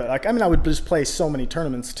edges there, but like, I mean, I would just play so many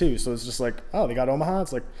tournaments too. So it's just like, oh, they got Omaha.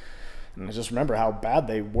 It's like, and I just remember how bad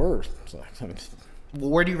they were. So, I mean, well,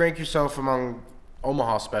 where do you rank yourself among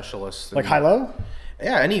Omaha specialists? Like high-low?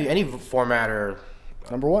 Yeah, any format or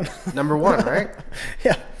number one. Number one, right?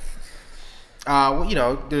 Yeah. Well, you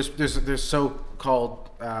know, there's so-called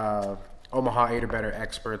Omaha 8 or better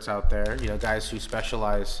experts out there. You know, guys who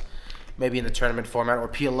specialize maybe in the tournament format, or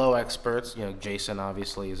PLO experts. You know, Jason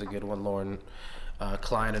obviously is a good one. Lauren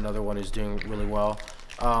Klein, another one, who's doing really well.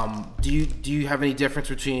 Do you have any difference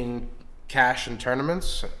between cash and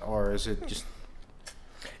tournaments, or is it just?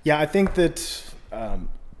 Yeah, I think that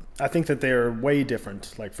they're way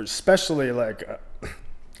different. Like especially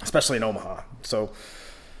in Omaha. So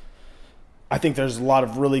I think there's a lot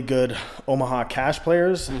of really good Omaha cash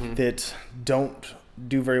players that don't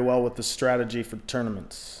do very well with the strategy for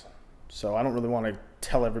tournaments. So I don't really want to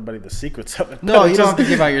tell everybody the secrets of it. No, you don't have to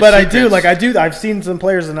give out your but secrets. I do. I've seen some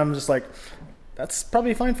players, and I'm just like, that's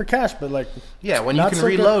probably fine for cash, but like, yeah, when you can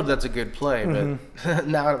reload, that's a good play. But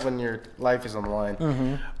not when your life is on the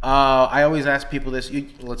line. I always ask people this.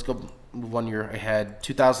 Let's go 1 year ahead.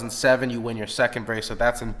 2007, you win your second bracelet.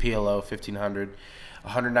 That's in PLO 1500,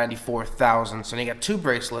 194,000. So now you got 2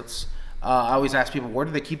 bracelets. I always ask people, where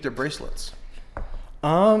do they keep their bracelets?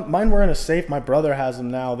 Mine were in a safe. My brother has them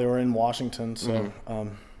now. They were in Washington, so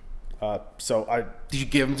so I. Did you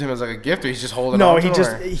give them to him as like a gift, or he's just holding? No,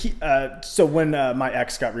 So when my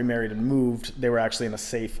ex got remarried and moved, they were actually in a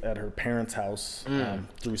safe at her parents' house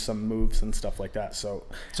through some moves and stuff like that. So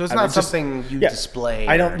it's not something you display.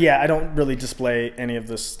 I don't really display any of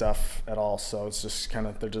this stuff at all. So it's just kind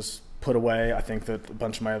of they're just put away. I think that a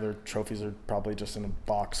bunch of my other trophies are probably just in a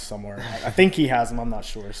box somewhere. I think he has them. I'm not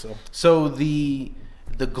sure. So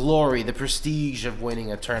the glory, the prestige of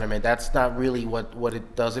winning a tournament, that's not really what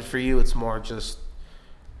it does it for you. It's more just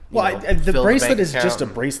the bracelet is just a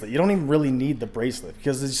bracelet. You don't even really need the bracelet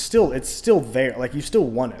because it's still there. Like you still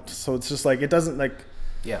won it. So it's just like it doesn't like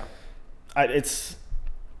it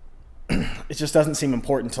just doesn't seem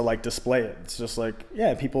important to like display it. It's just like,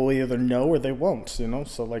 yeah, people will either know or they won't, you know?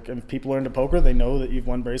 So like if people are into poker, they know that you've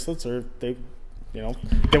won bracelets, or they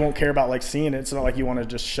won't care about like seeing it. It's not like you want to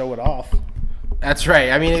just show it off. That's right.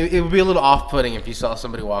 I mean, it would be a little off-putting if you saw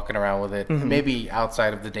somebody walking around with it, maybe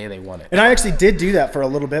outside of the day they won it. And I actually did do that for a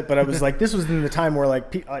little bit, but I was like, this was in the time where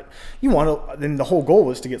you want to. Then the whole goal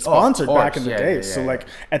was to get sponsored back in the day. So like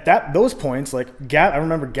at those points, like I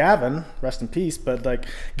remember Gavin, rest in peace, but like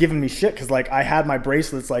giving me shit because like I had my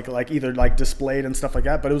bracelets like either like displayed and stuff like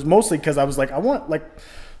that, but it was mostly because I was like I want like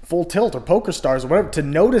Full Tilt or Poker Stars or whatever to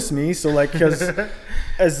notice me. So like because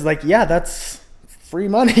as like that's free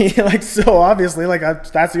money. Like, so obviously, like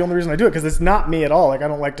that's the only reason I do it, because it's not me at all. Like, I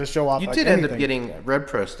don't like to show off. You did end up getting Red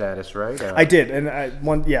Pro status, right? I did,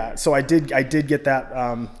 and so I did get that.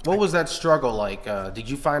 What was that struggle like? Did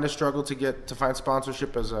you find a struggle to find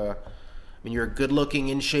sponsorship as a? I mean, you're a good-looking,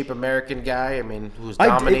 in-shape American guy. I mean, who was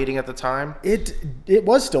dominating at the time. It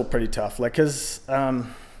was still pretty tough, like, because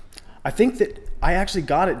I think that I actually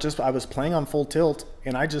got it I was playing on Full Tilt,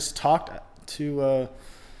 and I just talked to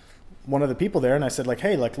one of the people there, and I said, like,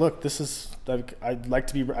 hey, like, look, this is like, I'd like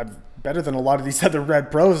to be better than a lot of these other Red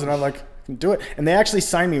Pros, and I'm like, do it. And they actually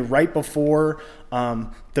signed me right before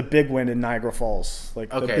the big win in Niagara Falls, like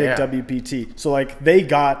the big WPT. So like they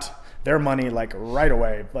got their money like right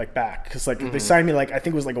away, like back, because like they signed me like I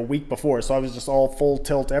think it was like a week before, so I was just all Full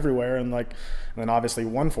Tilt everywhere, and then obviously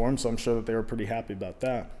won for them, so I'm sure that they were pretty happy about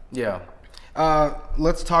that. Yeah.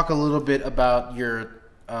 Let's talk a little bit about your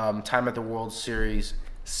time at the World Series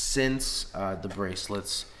since the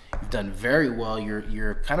bracelets. You've done very well.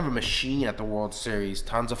 You're kind of a machine at the World Series.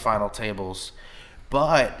 Tons of final tables.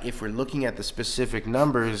 But if we're looking at the specific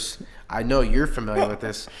numbers, I know you're familiar with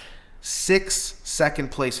this. 6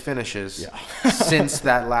 second-place finishes since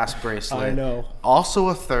that last bracelet. I know. Also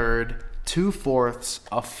a third, 2 fourths,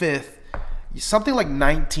 a fifth, something like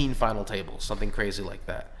 19 final tables, something crazy like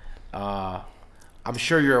that. I'm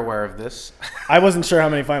sure you're aware of this. I wasn't sure how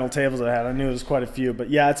many final tables I had. I knew it was quite a few. But,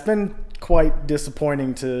 yeah, it's been quite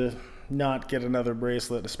disappointing to not get another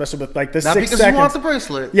bracelet, especially with, like, the 6 seconds. Not because you want the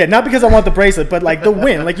bracelet. Yeah, not because I want the bracelet, but, like, the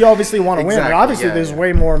win. Like, you obviously want to win. Exactly, And obviously, there's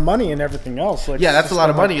way more money and everything else. Like, yeah, that's a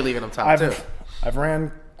lot of money you're leaving up top, too. I've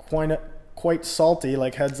ran quite salty,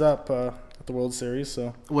 like, heads up at the World Series.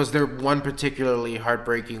 So, was there one particularly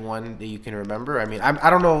heartbreaking one that you can remember? I mean, I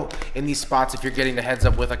don't know in these spots if you're getting the heads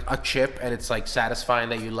up with like a chip and it's like satisfying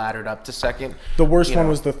that you laddered up to second. The worst one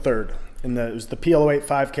was the third. It was the PL08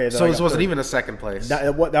 5K. So this wasn't even a second place.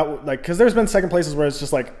 Because there's been second places where it's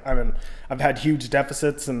just like, I mean, I've had huge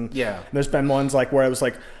deficits, and there's been ones like where it was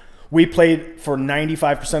like we played for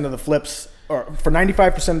 95% of the flips, or for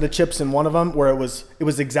 95% of the chips in one of them, where it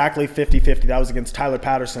was exactly 50-50. That was against Tyler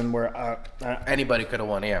Patterson, where anybody could have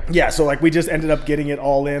won. Yeah. So like we just ended up getting it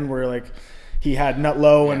all in, where like he had nut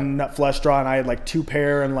low and nut flush draw, and I had like 2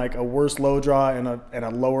 pair and like a worse low draw and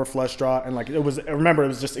a lower flush draw, and like it was, I remember it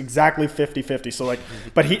was just exactly 50-50. So like,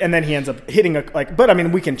 but then he ends up hitting but I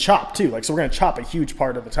mean we can chop too, like, so we're gonna chop a huge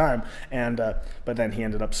part of the time, and but then he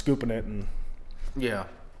ended up scooping it, and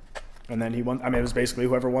and then he won. I mean, it was basically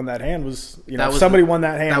whoever won that hand was, somebody won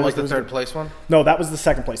that hand. That was the third place one? No, that was the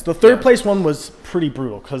second place. The third place one was pretty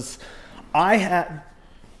brutal because I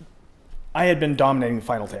had been dominating the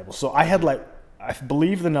final table. So I had like, I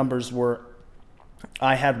believe the numbers were,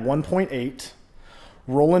 I had 1.8,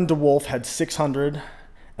 Roland DeWolf had 600,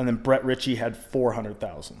 and then Brett Ritchie had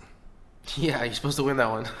 400,000. Yeah, you're supposed to win that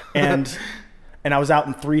one. and I was out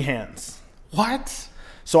in 3 hands. What?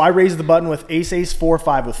 So I raised the button with ace, ace, 4,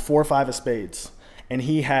 5 with 4, 5 of spades. And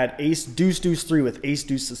he had ace, deuce, deuce, 3 with ace,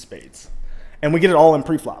 deuce of spades. And we get it all in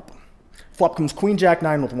pre-flop. Flop comes queen, jack,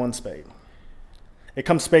 9 with 1 spade. It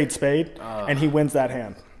comes spade, spade, and he wins that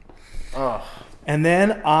hand. And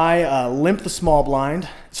then I limp the small blind.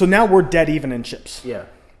 So now we're dead even in chips. Yeah.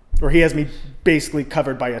 Or he has me basically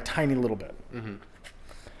covered by a tiny little bit. Mm-hmm.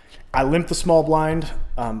 I limped the small blind.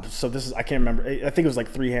 So this is, I can't remember. I think it was like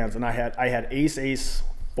 3 hands, and I had ace, ace,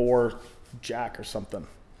 4, jack or something,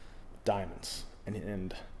 diamonds,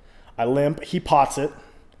 and I limp. He pots it.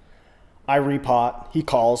 I repot. He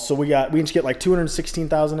calls. So we each get like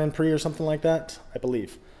 216,000 in pre or something like that, I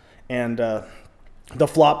believe. And the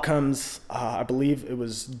flop comes. I believe it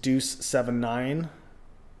was deuce 7-9. I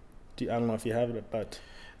don't know if you have it, but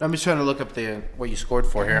I'm just trying to look up what you scored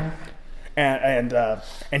for here. And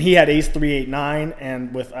he had ace 3, 8, 9,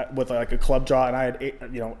 and with like a club draw, and I had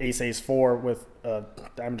ace, ace 4 with a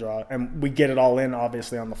diamond draw, and we get it all in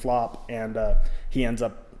obviously on the flop, and he ends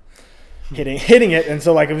up hitting it, and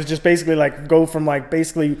so like it was just basically like go from like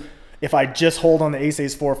basically if I just hold on the ace,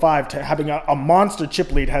 ace 4, 5 to having a monster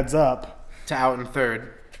chip lead heads up to out in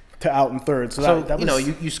third. So that was,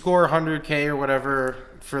 you score 100K or whatever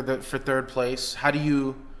for third place. How do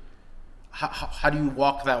you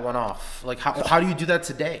walk that one off? Like how do you do that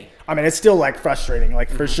today? I mean, it's still like frustrating, like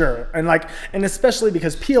for sure, and especially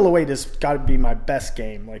because PL08 has got to be my best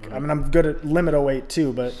game. Like I mean, I'm good at limit 08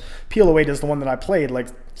 too, but PL08 is the one that I played like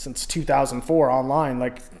since 2004 online,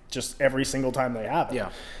 like just every single time they have it.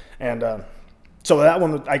 Yeah, and so that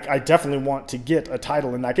one, I definitely want to get a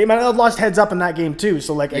title in that game. And I lost heads up in that game too,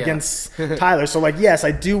 so like against Tyler. So like yes,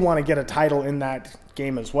 I do want to get a title in that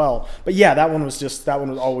game as well. But yeah, that one was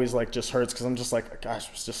always like just hurts because I'm just like, gosh,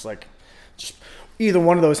 it's just like either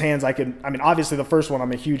one of those hands I mean obviously the first one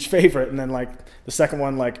I'm a huge favorite, and then like the second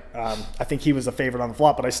one, like I think he was a favorite on the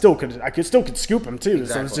flop, but I still could scoop him too. Exactly.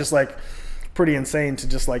 So it's just like pretty insane to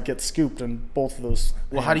just like get scooped in both of those.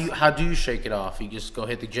 Well, hands. how do you shake it off? You just go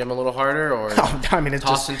hit the gym a little harder, or I mean, it's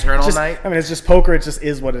toss just, and turn all night? I mean, it's just poker. It just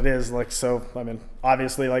is what it is. Like, so I mean,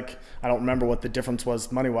 obviously, like I don't remember what the difference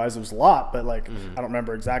was money wise. It was a lot, but like I don't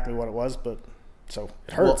remember exactly what it was. But so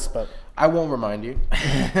it hurts. Well, but I won't remind you.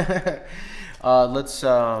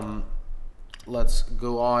 Let's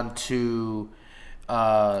go on to.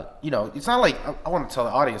 It's not like I want to tell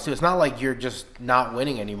the audience too. It's not like you're just not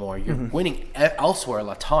winning anymore. You're winning elsewhere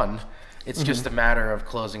a ton. It's just a matter of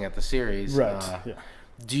closing at the series. Right.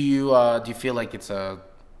 Do you feel like it's a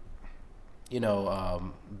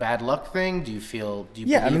bad luck thing? Do you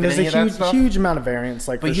believe I mean, there's a huge amount of variance.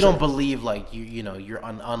 Like, but you don't believe like you're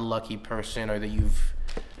an unlucky person, or that you've.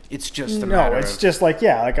 It's just a matter. No, it's just like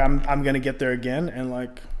like I'm gonna get there again, and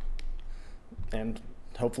like and.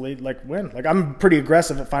 hopefully like win. Like I'm pretty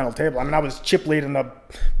aggressive at final table. I mean, I was chip lead in the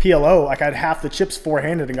PLO. Like I had half the chips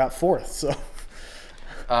four-handed and got fourth. So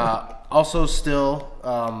also still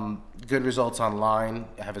good results online.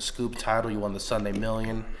 I have a scoop title. You won the Sunday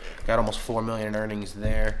Million. Got almost $4 million in earnings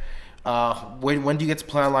there. When do you get to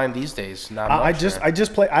play online these days? Not much, I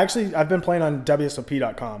just play. I've been playing on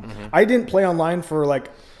WSOP.com. Mm-hmm. I didn't play online for like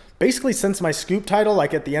basically since my scoop title.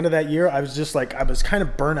 Like at the end of that year, I was just like I was kind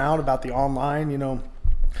of burnt out about the online. You know,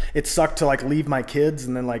 it sucked to like leave my kids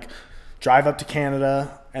and then like drive up to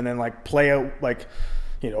Canada and then like play out like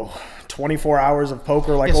 24 hours of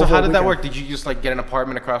poker. Like so how did that work? Did you just like get an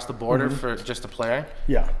apartment across the border for just to play?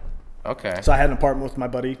 Yeah. Okay. So I had an apartment with my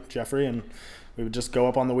buddy Jeffrey and we would just go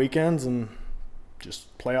up on the weekends and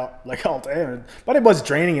just play out like all day. But it was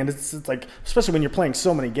draining, and it's like, especially when you're playing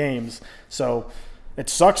so many games. So it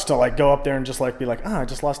sucks to like go up there and just like be like, I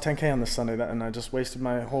just lost $10K on this Sunday, and I just wasted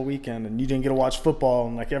my whole weekend, and you didn't get to watch football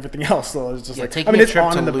and like everything else. So it's just like, taking a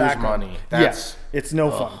trip to lose background. Money. That's it's no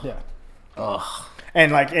fun. Yeah. Ugh.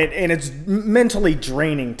 And like and it's mentally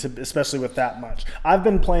draining especially with that much. I've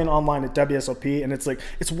been playing online at WSOP and it's like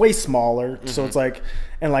it's way smaller. So it's like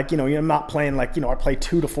and like I'm not playing like I play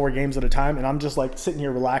 2 to 4 games at a time and I'm just like sitting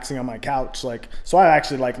here relaxing on my couch like so I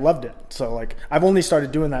actually like loved it. So like I've only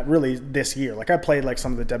started doing that really this year. Like I played like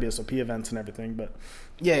some of the WSOP events and everything, but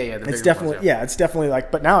it's definitely it's definitely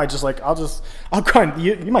like. But now I just like I'll grind.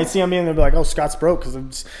 You might see me and they'll be like, oh, Scott's broke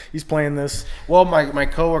because he's playing this. Well, my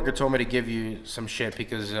coworker told me to give you some shit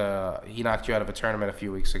because he knocked you out of a tournament a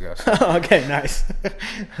few weeks ago. So. Okay, nice.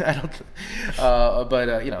 I don't.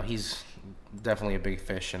 But he's definitely a big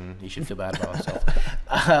fish and he should feel bad about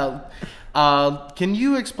himself. Can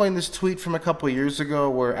you explain this tweet from a couple of years ago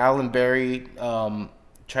where Alan Berry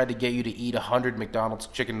tried to get you to eat 100 McDonald's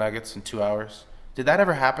chicken nuggets in 2 hours? Did that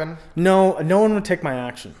ever happen? No one would take my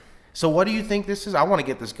action. So what do you think this is? I want to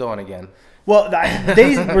get this going again. Well,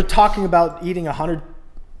 they were talking about eating 100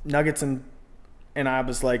 nuggets and I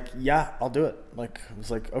was like, yeah, I'll do it. Like I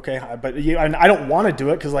was like, okay, but I don't want to do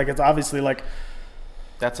it because like it's obviously like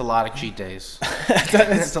that's a lot of cheat days.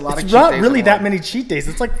 It's a lot of cheat days. It's not really that many cheat days.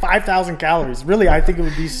 It's like 5,000 calories. Really, I think it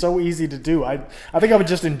would be so easy to do. I think I would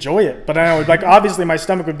just enjoy it. But I would like obviously my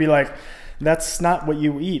stomach would be like, that's not what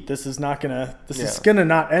you eat. This is not gonna. This is gonna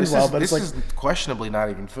not end well. But this is questionably not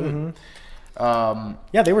even food.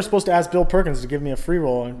 They were supposed to ask Bill Perkins to give me a free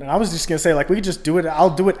roll, and I was just gonna say like we could just do it. I'll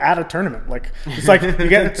do it at a tournament. Like it's like you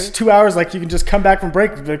get 2 hours. Like you can just come back from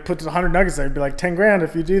break, like, put 100 nuggets there. It'd be like 10 grand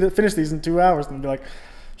if you do that. Finish these in 2 hours, and be like,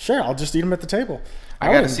 sure, I'll just eat them at the table.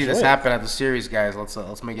 I got to see this happen at the series, guys.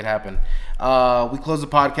 Let's make it happen. We close the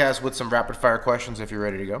podcast with some rapid fire questions if you're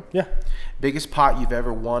ready to go. Yeah. Biggest pot you've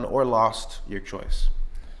ever won or lost, your choice.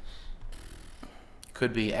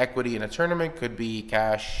 Could be equity in a tournament, could be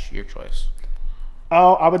cash, your choice.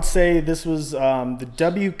 Oh, I would say this was the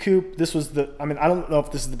W Coop. This was I don't know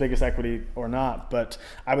if this is the biggest equity or not, but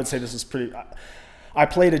I would say this is pretty. I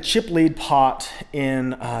played a chip lead pot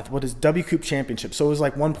in what is W Coop Championship. So it was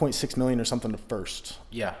like 1.6 million or something to first.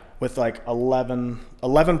 Yeah. With like 11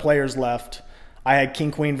 players left. I had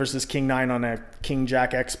King Queen versus King 9 on a King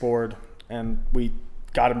Jack X board, and we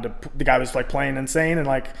got him to. The guy was like playing insane, and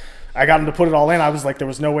like I got him to put it all in. I was like, there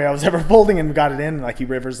was no way I was ever folding, and we got it in. Like he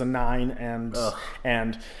rivers a 9,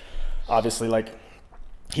 and obviously like.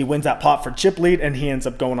 He wins that pot for chip lead, and he ends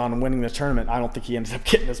up going on and winning the tournament. I don't think he ended up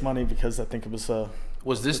getting his money because I think it was.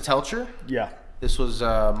 Was this Telcher? Yeah. This was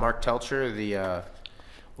Mark Telcher.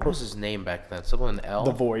 What was his name back then? Someone in L.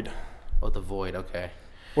 The Void. Oh, the Void. Okay.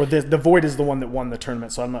 Or the Void is the one that won the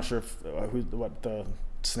tournament, so I'm not sure if what the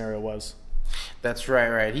scenario was. That's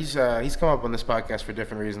right. He's come up on this podcast for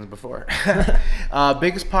different reasons before.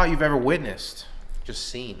 Biggest pot you've ever witnessed, just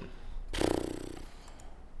seen.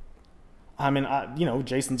 I mean,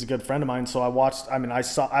 Jason's a good friend of mine, so I watched. I mean,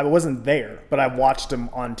 I wasn't there, but I watched him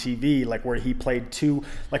on TV, like where he played 2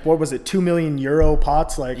 million euro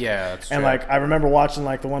pots, like that's and true. like I remember watching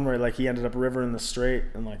like the one where like he ended up rivering the straight,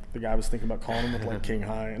 and like the guy was thinking about calling him with like King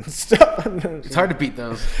High and stuff. It's hard to beat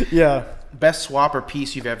those. Yeah. Best swap or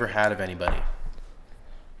piece you've ever had of anybody?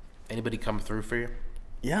 Anybody come through for you?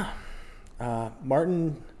 Yeah,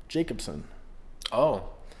 Martin Jacobson. Oh.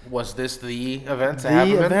 Was this the event?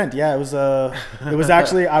 The event, yeah. It was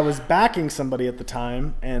actually I was backing somebody at the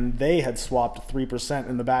time, and they had swapped 3%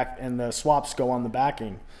 in the back, and the swaps go on the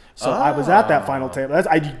backing. So I was at that final table.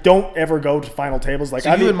 I don't ever go to final tables. Like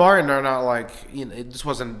so you and Martin are not like it just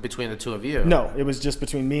wasn't between the two of you. No, it was just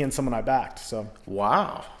between me and someone I backed. So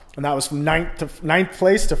wow. And that was from ninth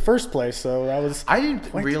place to first place. So that was. I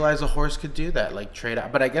didn't realize a horse could do that, like trade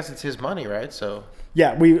out. But I guess it's his money, right? So.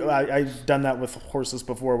 Yeah, I've done that with horses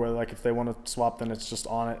before, where like if they want to swap, then it's just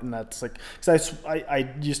on it, and that's like because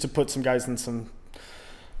I used to put some guys in some.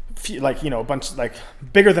 Like, you know, a bunch like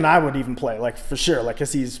bigger than I would even play, like for sure, like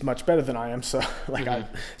because he's much better than I am. So like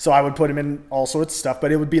I would put him in all sorts of stuff,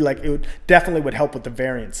 but it would be like it would help with the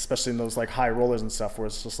variance, especially in those like high rollers and stuff where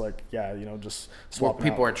it's just like just swap. Well,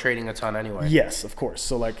 people are trading a ton anyway. Yes, of course.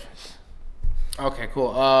 So like, okay,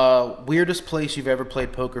 cool. Weirdest place you've ever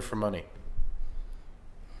played poker for money?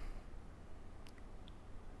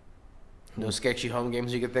 No sketchy home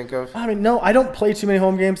games you could think of? I mean, no, I don't play too many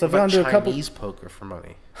home games. I've gone to a couple. Chinese poker for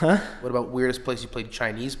money? Huh? What about weirdest place you played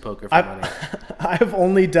Chinese poker for money? I've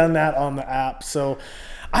only done that on the app. So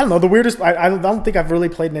I don't know. The weirdest, I don't think I've really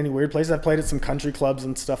played in any weird places. I've played at some country clubs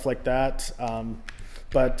and stuff like that.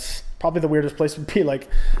 But probably the weirdest place would be like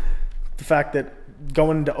the fact that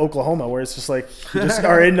going into Oklahoma, where it's just like you just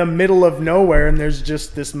are in the middle of nowhere and there's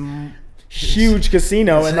just this huge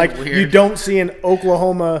casino and like weird. You don't see an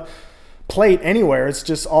Oklahoma plate anywhere. It's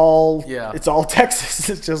just all it's all Texas.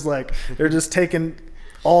 It's just like they're just taking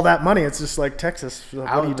all that money. It's just like Texas. Like,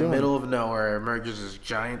 out in the middle of nowhere emerges this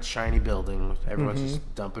giant shiny building. Everyone's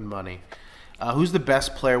just dumping money. Who's the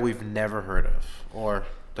best player we've never heard of or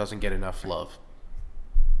doesn't get enough love?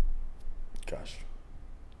 Gosh,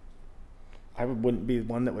 I wouldn't be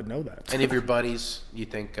one that would know that. Any of your buddies you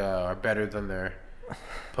think are better than their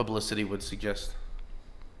publicity would suggest?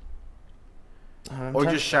 Or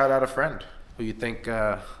just shout out a friend who you think.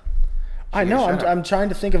 I know. I'm trying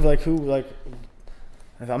to think of like who like.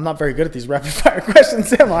 I'm not very good at these rapid fire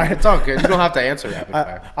questions, am I? It's all good. You don't have to answer rapid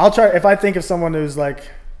fire. I'll try. If I think of someone who's like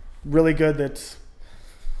really good,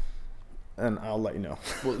 and I'll let you know.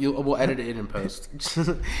 We'll edit it in post.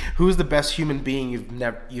 Who's the best human being you've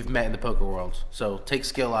met in the poker world? So take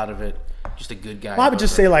skill out of it. Just a good guy. Well, I would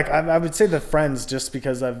just say like I would say the friends, just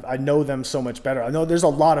because I know them so much better. I know there's a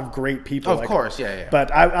lot of great people. Of course, yeah.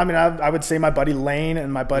 But I would say my buddy Lane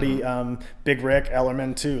and my buddy Big Rick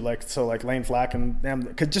Ellerman too. Like so, like Lane Flack and them,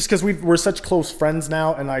 because we're such close friends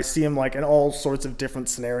now, and I see him like in all sorts of different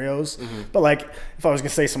scenarios. But like if I was gonna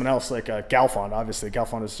say someone else, like Galfond, obviously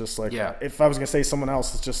Galfond is just like if I was gonna say someone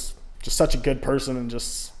else, it's just such a good person and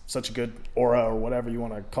just such a good aura or whatever you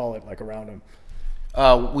want to call it, like around him.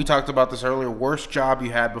 We talked about this earlier. Worst job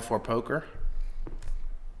you had before poker?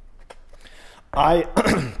 I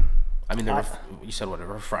mean, you said what, a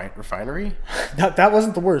refinery? That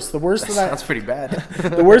wasn't the worst. The worst that sounds pretty bad.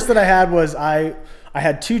 The worst that I had was I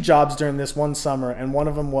had 2 jobs during this one summer, and one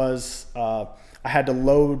of them was I had to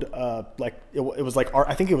load like it was like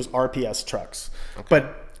I think it was RPS trucks,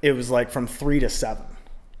 but it was like from 3 to 7.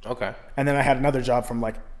 Okay. And then I had another job from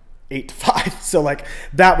like 8 to 5. So like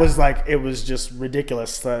that was like, it was just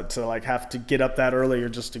ridiculous to like have to get up that early. You're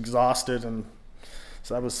just exhausted. And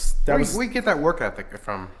so that was we get that work ethic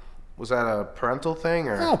from. Was that a parental thing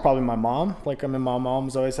or? Oh, probably my mom. Like, I mean, my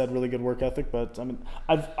mom's always had really good work ethic, but I mean,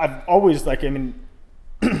 I've always like, I mean,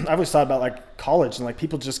 I always thought about like college and like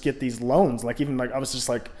people just get these loans. Like even like, I was just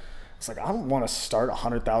like, it's like, I don't want to start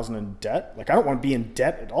 $100,000 in debt. Like, I don't want to be in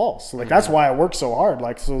debt at all. So like, that's why I work so hard.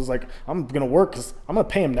 Like, so it's like, I'm going to work because I'm going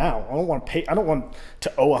to pay him now. I don't want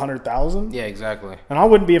to owe $100,000. Yeah, exactly. And I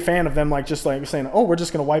wouldn't be a fan of them like just like saying, oh, we're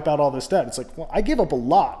just going to wipe out all this debt. It's like, well, I gave up a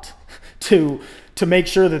lot to make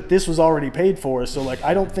sure that this was already paid for. So like,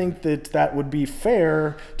 I don't think that would be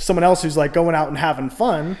fair to someone else who's like going out and having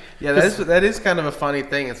fun. Yeah, that is kind of a funny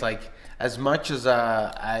thing. It's like, as much as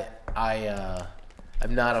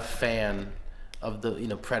I'm not a fan of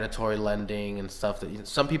the predatory lending and stuff that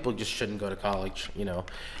some people just shouldn't go to college,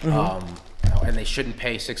 and they shouldn't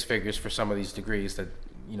pay 6 figures for some of these degrees that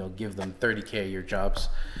give them $30K a year jobs.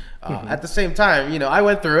 At the same time, I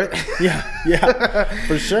went through it. yeah,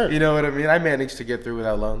 for sure. You know what I mean? I managed to get through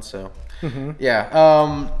without loans, so yeah.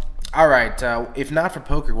 All right. If not for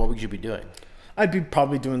poker, what would you be doing? I'd be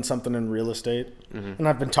probably doing something in real estate, and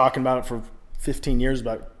I've been talking about it for 15 years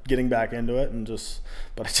about getting back into it,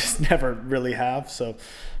 but I just never really have. So,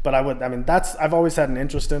 but I've always had an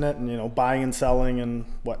interest in it, and buying and selling and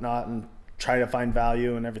whatnot, and try to find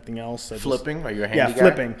value and everything else. Flipping? Are you a handy guy? Yeah,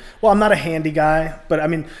 flipping. Well, I'm not a handy guy, but I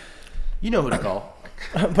mean, you know who to call.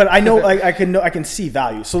 But I know, like, I can see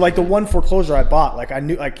value. So like the one foreclosure I bought, like I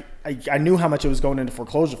knew how much it was going into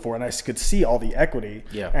foreclosure for, and I could see all the equity.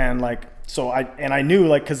 Yeah. And like, so I knew,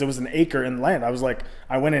 like, because it was an acre in land, I was like,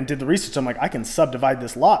 I went and did the research. I'm like, I can subdivide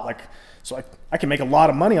this lot, like, so I can make a lot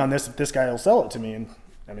of money on this if this guy will sell it to me. And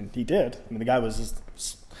I mean, he did. I mean, the guy was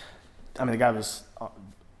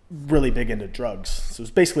really big into drugs. So it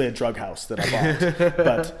was basically a drug house that I bought.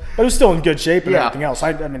 but it was still in good shape and everything else.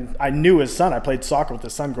 I mean, I knew his son. I played soccer with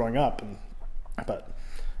his son growing up, but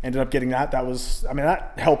ended up getting that.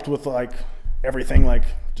 That helped with like everything, like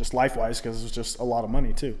just life-wise, because it was just a lot of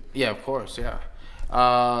money too. Yeah, of course, yeah.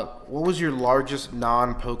 What was your largest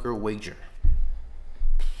non-poker wager?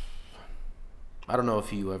 I don't know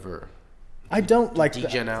if you ever... I don't like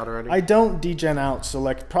degen out already? I don't degen out, so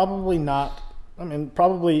like probably not. I mean,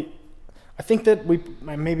 probably. I think that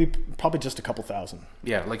probably just a couple thousand.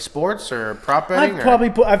 Yeah, like sports or prop betting.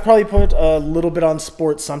 I've probably put a little bit on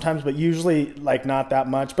sports sometimes, but usually like not that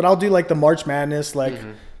much. But I'll do like the March Madness, like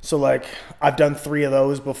so like I've done 3 of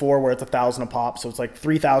those before where it's $1,000 a pop, so it's like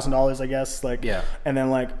 $3,000, I guess. Like and then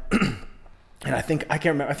like. And I can't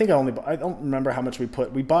remember. I don't remember how much we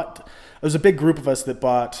put. We bought. There was a big group of us that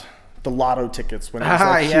bought the lotto tickets when it was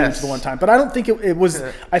like huge the one time. But I don't think it was.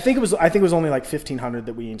 I think it was only like $1,500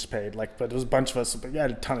 that we each paid. Like, but there was a bunch of us. But yeah,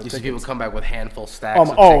 a ton of tickets. People come back with handful stacks.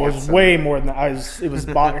 It was way more than that. It was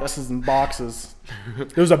boxes and boxes. There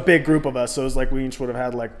was a big group of us, so it was like we each would have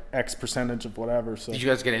had like X percentage of whatever. So did you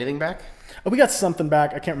guys get anything back? We got something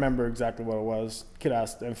back. I can't remember exactly what it was. Could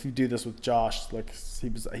ask if you do this with Josh. Like he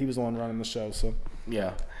was the one running the show. So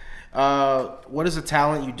yeah. What is a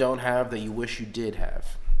talent you don't have that you wish you did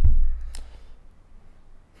have?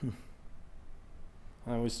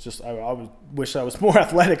 I wish I was more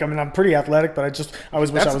athletic. I mean, I'm pretty athletic, but I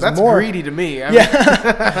always wish I was more. That's greedy to me. So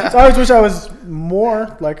I always wish I was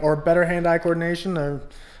more or better hand-eye coordination, or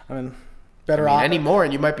better. Anymore,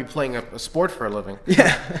 and you might be playing a sport for a living.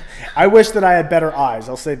 Yeah, I wish that I had better eyes.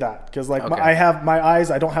 I'll say that because I have my eyes.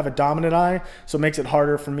 I don't have a dominant eye, so it makes it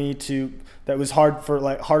harder for me to. That was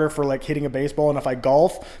harder for hitting a baseball, and if I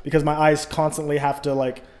golf, because my eyes constantly have to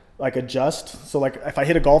like adjust. So like if I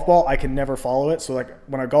hit a golf ball, I can never follow it. So like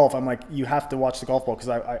when I golf, I'm like, you have to watch the golf ball because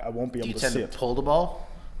I won't be able to see it. Do you tend to pull the ball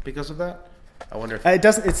because of that? I wonder if it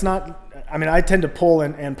doesn't. It's not. I mean, I tend to pull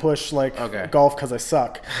and push golf because I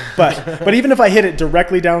suck. But even if I hit it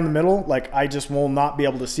directly down the middle, like I just will not be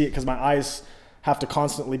able to see it because my eyes have to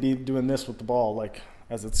constantly be doing this with the ball, like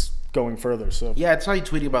as it's going further. So yeah, I saw you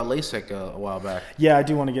tweeting about LASIK a while back. Yeah, I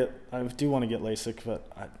do want to get LASIK, but.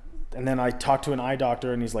 And then I talked to an eye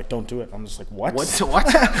doctor, and he's like, "Don't do it." I'm just like, "What?"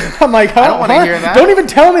 What? I'm like, I don't want to hear that. Don't even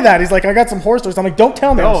tell me that. He's like, "I got some horror stories." I'm like, "Don't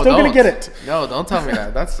tell me. I'm still gonna get it." No, don't tell me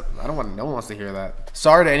that. No one wants to hear that.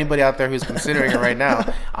 Sorry to anybody out there who's considering it right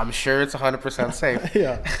now. I'm sure it's 100% safe.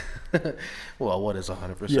 Yeah. Well, what is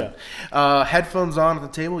 100%? Yeah. Headphones on at the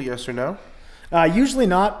table? Yes or no? Usually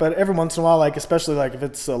not, but every once in a while, like especially like if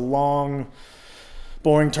it's a long,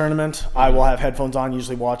 boring tournament, I will have headphones on.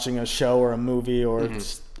 Usually watching a show or a movie or.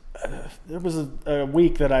 There was a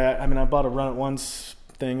week that I bought a Run It Once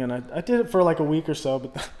thing, and I did it for like a week or so,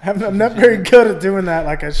 but I'm not very good at doing that.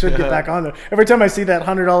 Like I should get back on there. Every time I see that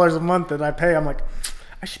 $100 a month that I pay, I'm like,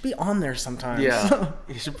 I should be on there sometimes. Yeah,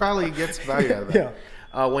 you should probably get some value out of that.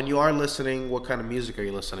 Yeah. When you are listening, what kind of music are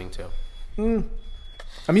you listening to?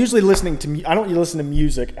 I'm usually listening to. I don't listen to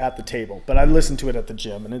music at the table, but I listen to it at the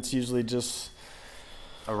gym, and it's usually just.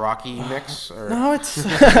 A Rocky mix? Or? No, it's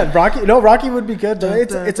Rocky. No, Rocky would be good. But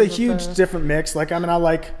it's a huge different mix. Like I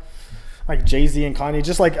like Jay-Z and Kanye.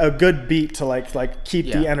 Just like a good beat to like keep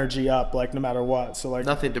the energy up, like no matter what. So like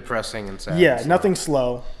nothing depressing and sad. Yeah, nothing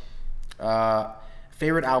slow.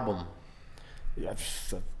 Favorite album? Yeah,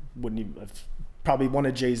 probably one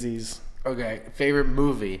of Jay-Z's. Okay, favorite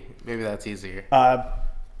movie? Maybe that's easier.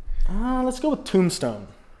 Let's go with Tombstone.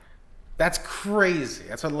 That's crazy.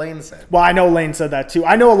 That's what Lane said. Well, I know Lane said that too.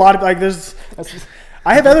 I know a lot of I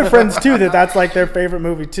have other friends too that's like their favorite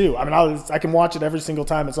movie too. I mean, I can watch it every single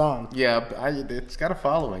time it's on. Yeah, it's got a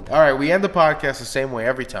following. All right, we end the podcast the same way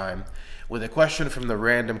every time with a question from the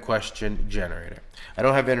random question generator. I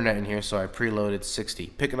don't have internet in here, so I preloaded 60.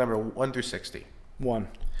 Pick a number 1 through 60. 1.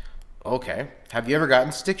 Okay. Have you ever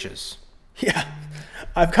gotten stitches? Yeah.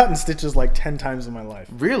 I've gotten stitches like 10 times in my life.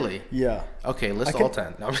 Really? Yeah. Okay, list all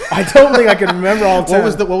 10. No. I don't think I can remember all 10.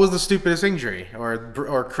 What was the stupidest injury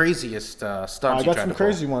or craziest stunt I got some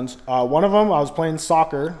crazy ones. One of them, I was playing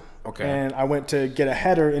soccer. Okay. And I went to get a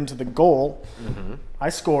header into the goal. Mm-hmm. I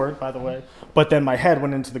scored, by the way. But then my head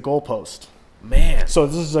went into the goalpost. Man. So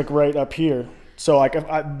this is like right up here. So like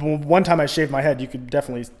one time I shaved my head, you could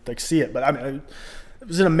definitely like see it. But I mean, it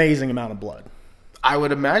was an amazing amount of blood. I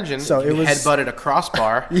would imagine. So if you headbutted a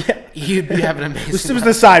crossbar. Yeah. You'd be having an amazing. It was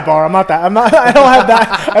the sidebar. I don't have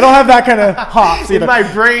that. I don't have that kind of hops either. In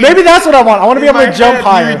my brain. Maybe that's what I want. I want to be able to jump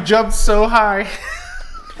higher. You jumped so high.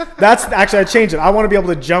 That's actually, I changed it. I want to be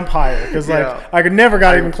able to jump higher because I could never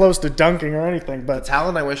got even close to dunking or anything. But the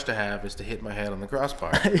talent I wish to have is to hit my head on the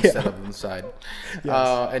crossbar instead of on the side.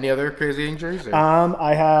 Yes. Any other crazy injuries?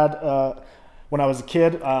 I had when I was a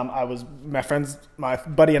kid. My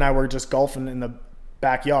buddy and I were just golfing in the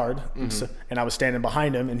backyard, and I was standing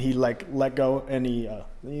behind him, and he let go, and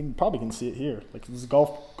you probably can see it here. Like this is a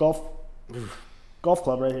golf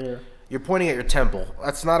club right here. You're pointing at your temple.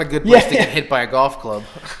 That's not a good place to get hit by a golf club.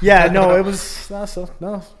 Yeah, no, it was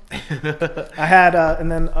no. I had,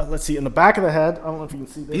 and then let's see, in the back of the head. I don't know if you can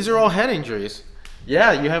see this. These are all head injuries.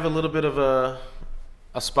 Yeah, you have a little bit of a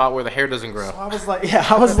spot where the hair doesn't grow. So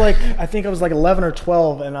I think I was like 11 or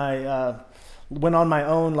 12, and I went on my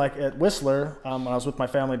own at Whistler when I was with my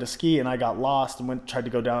family to ski, and I got lost and tried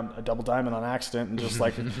to go down a double diamond on accident, and just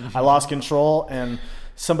I lost control, and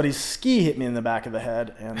somebody's ski hit me in the back of the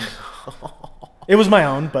head, and it was my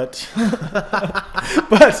own, but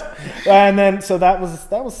and then so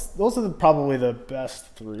those are probably the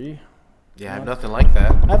best three. Yeah, I have nothing like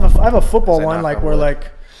that. I have a football one where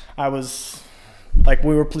I was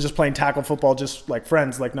we were just playing tackle football, just like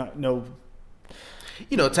friends, no.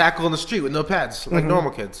 Tackle in the street with no pads, like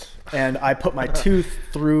normal kids. And I put my tooth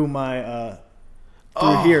through my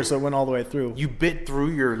here, so it went all the way through. You bit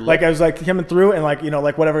through your lip? I was coming through, and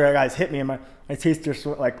whatever guys hit me, and my teeth just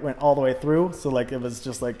went all the way through. So it was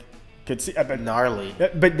just could see gnarly,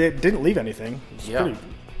 but it didn't leave anything. Pretty,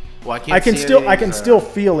 well, I can still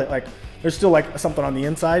feel it. There's still something on the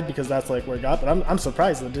inside because that's where it got. But I'm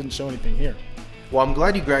surprised that it didn't show anything here. Well, I'm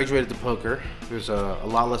glad you graduated to poker. There's a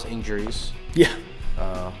lot less injuries. Yeah.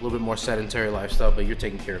 A little bit more sedentary lifestyle, but you're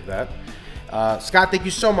taking care of that. Scott, thank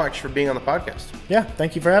you so much for being on the podcast. Yeah,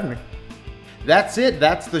 thank you for having me. That's it.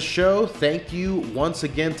 That's the show. Thank you once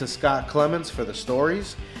again to Scott Clements for the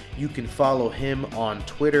stories. You can follow him on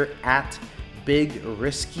Twitter at Big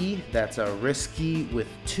Risky. That's a risky with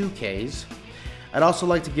 2 Ks. I'd also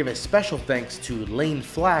like to give a special thanks to Lane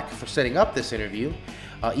Flack for setting up this interview,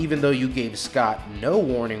 even though you gave Scott no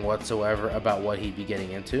warning whatsoever about what he'd be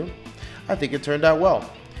getting into. I think it turned out well.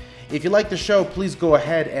 If you like the show, please go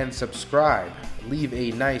ahead and subscribe. Leave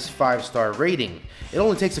a nice 5-star rating. It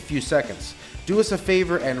only takes a few seconds. Do us a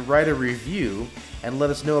favor and write a review and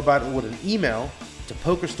let us know about it with an email to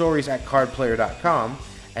pokerstories@cardplayer.com,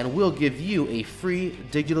 and we'll give you a free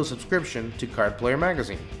digital subscription to Card Player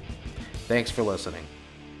Magazine. Thanks for listening.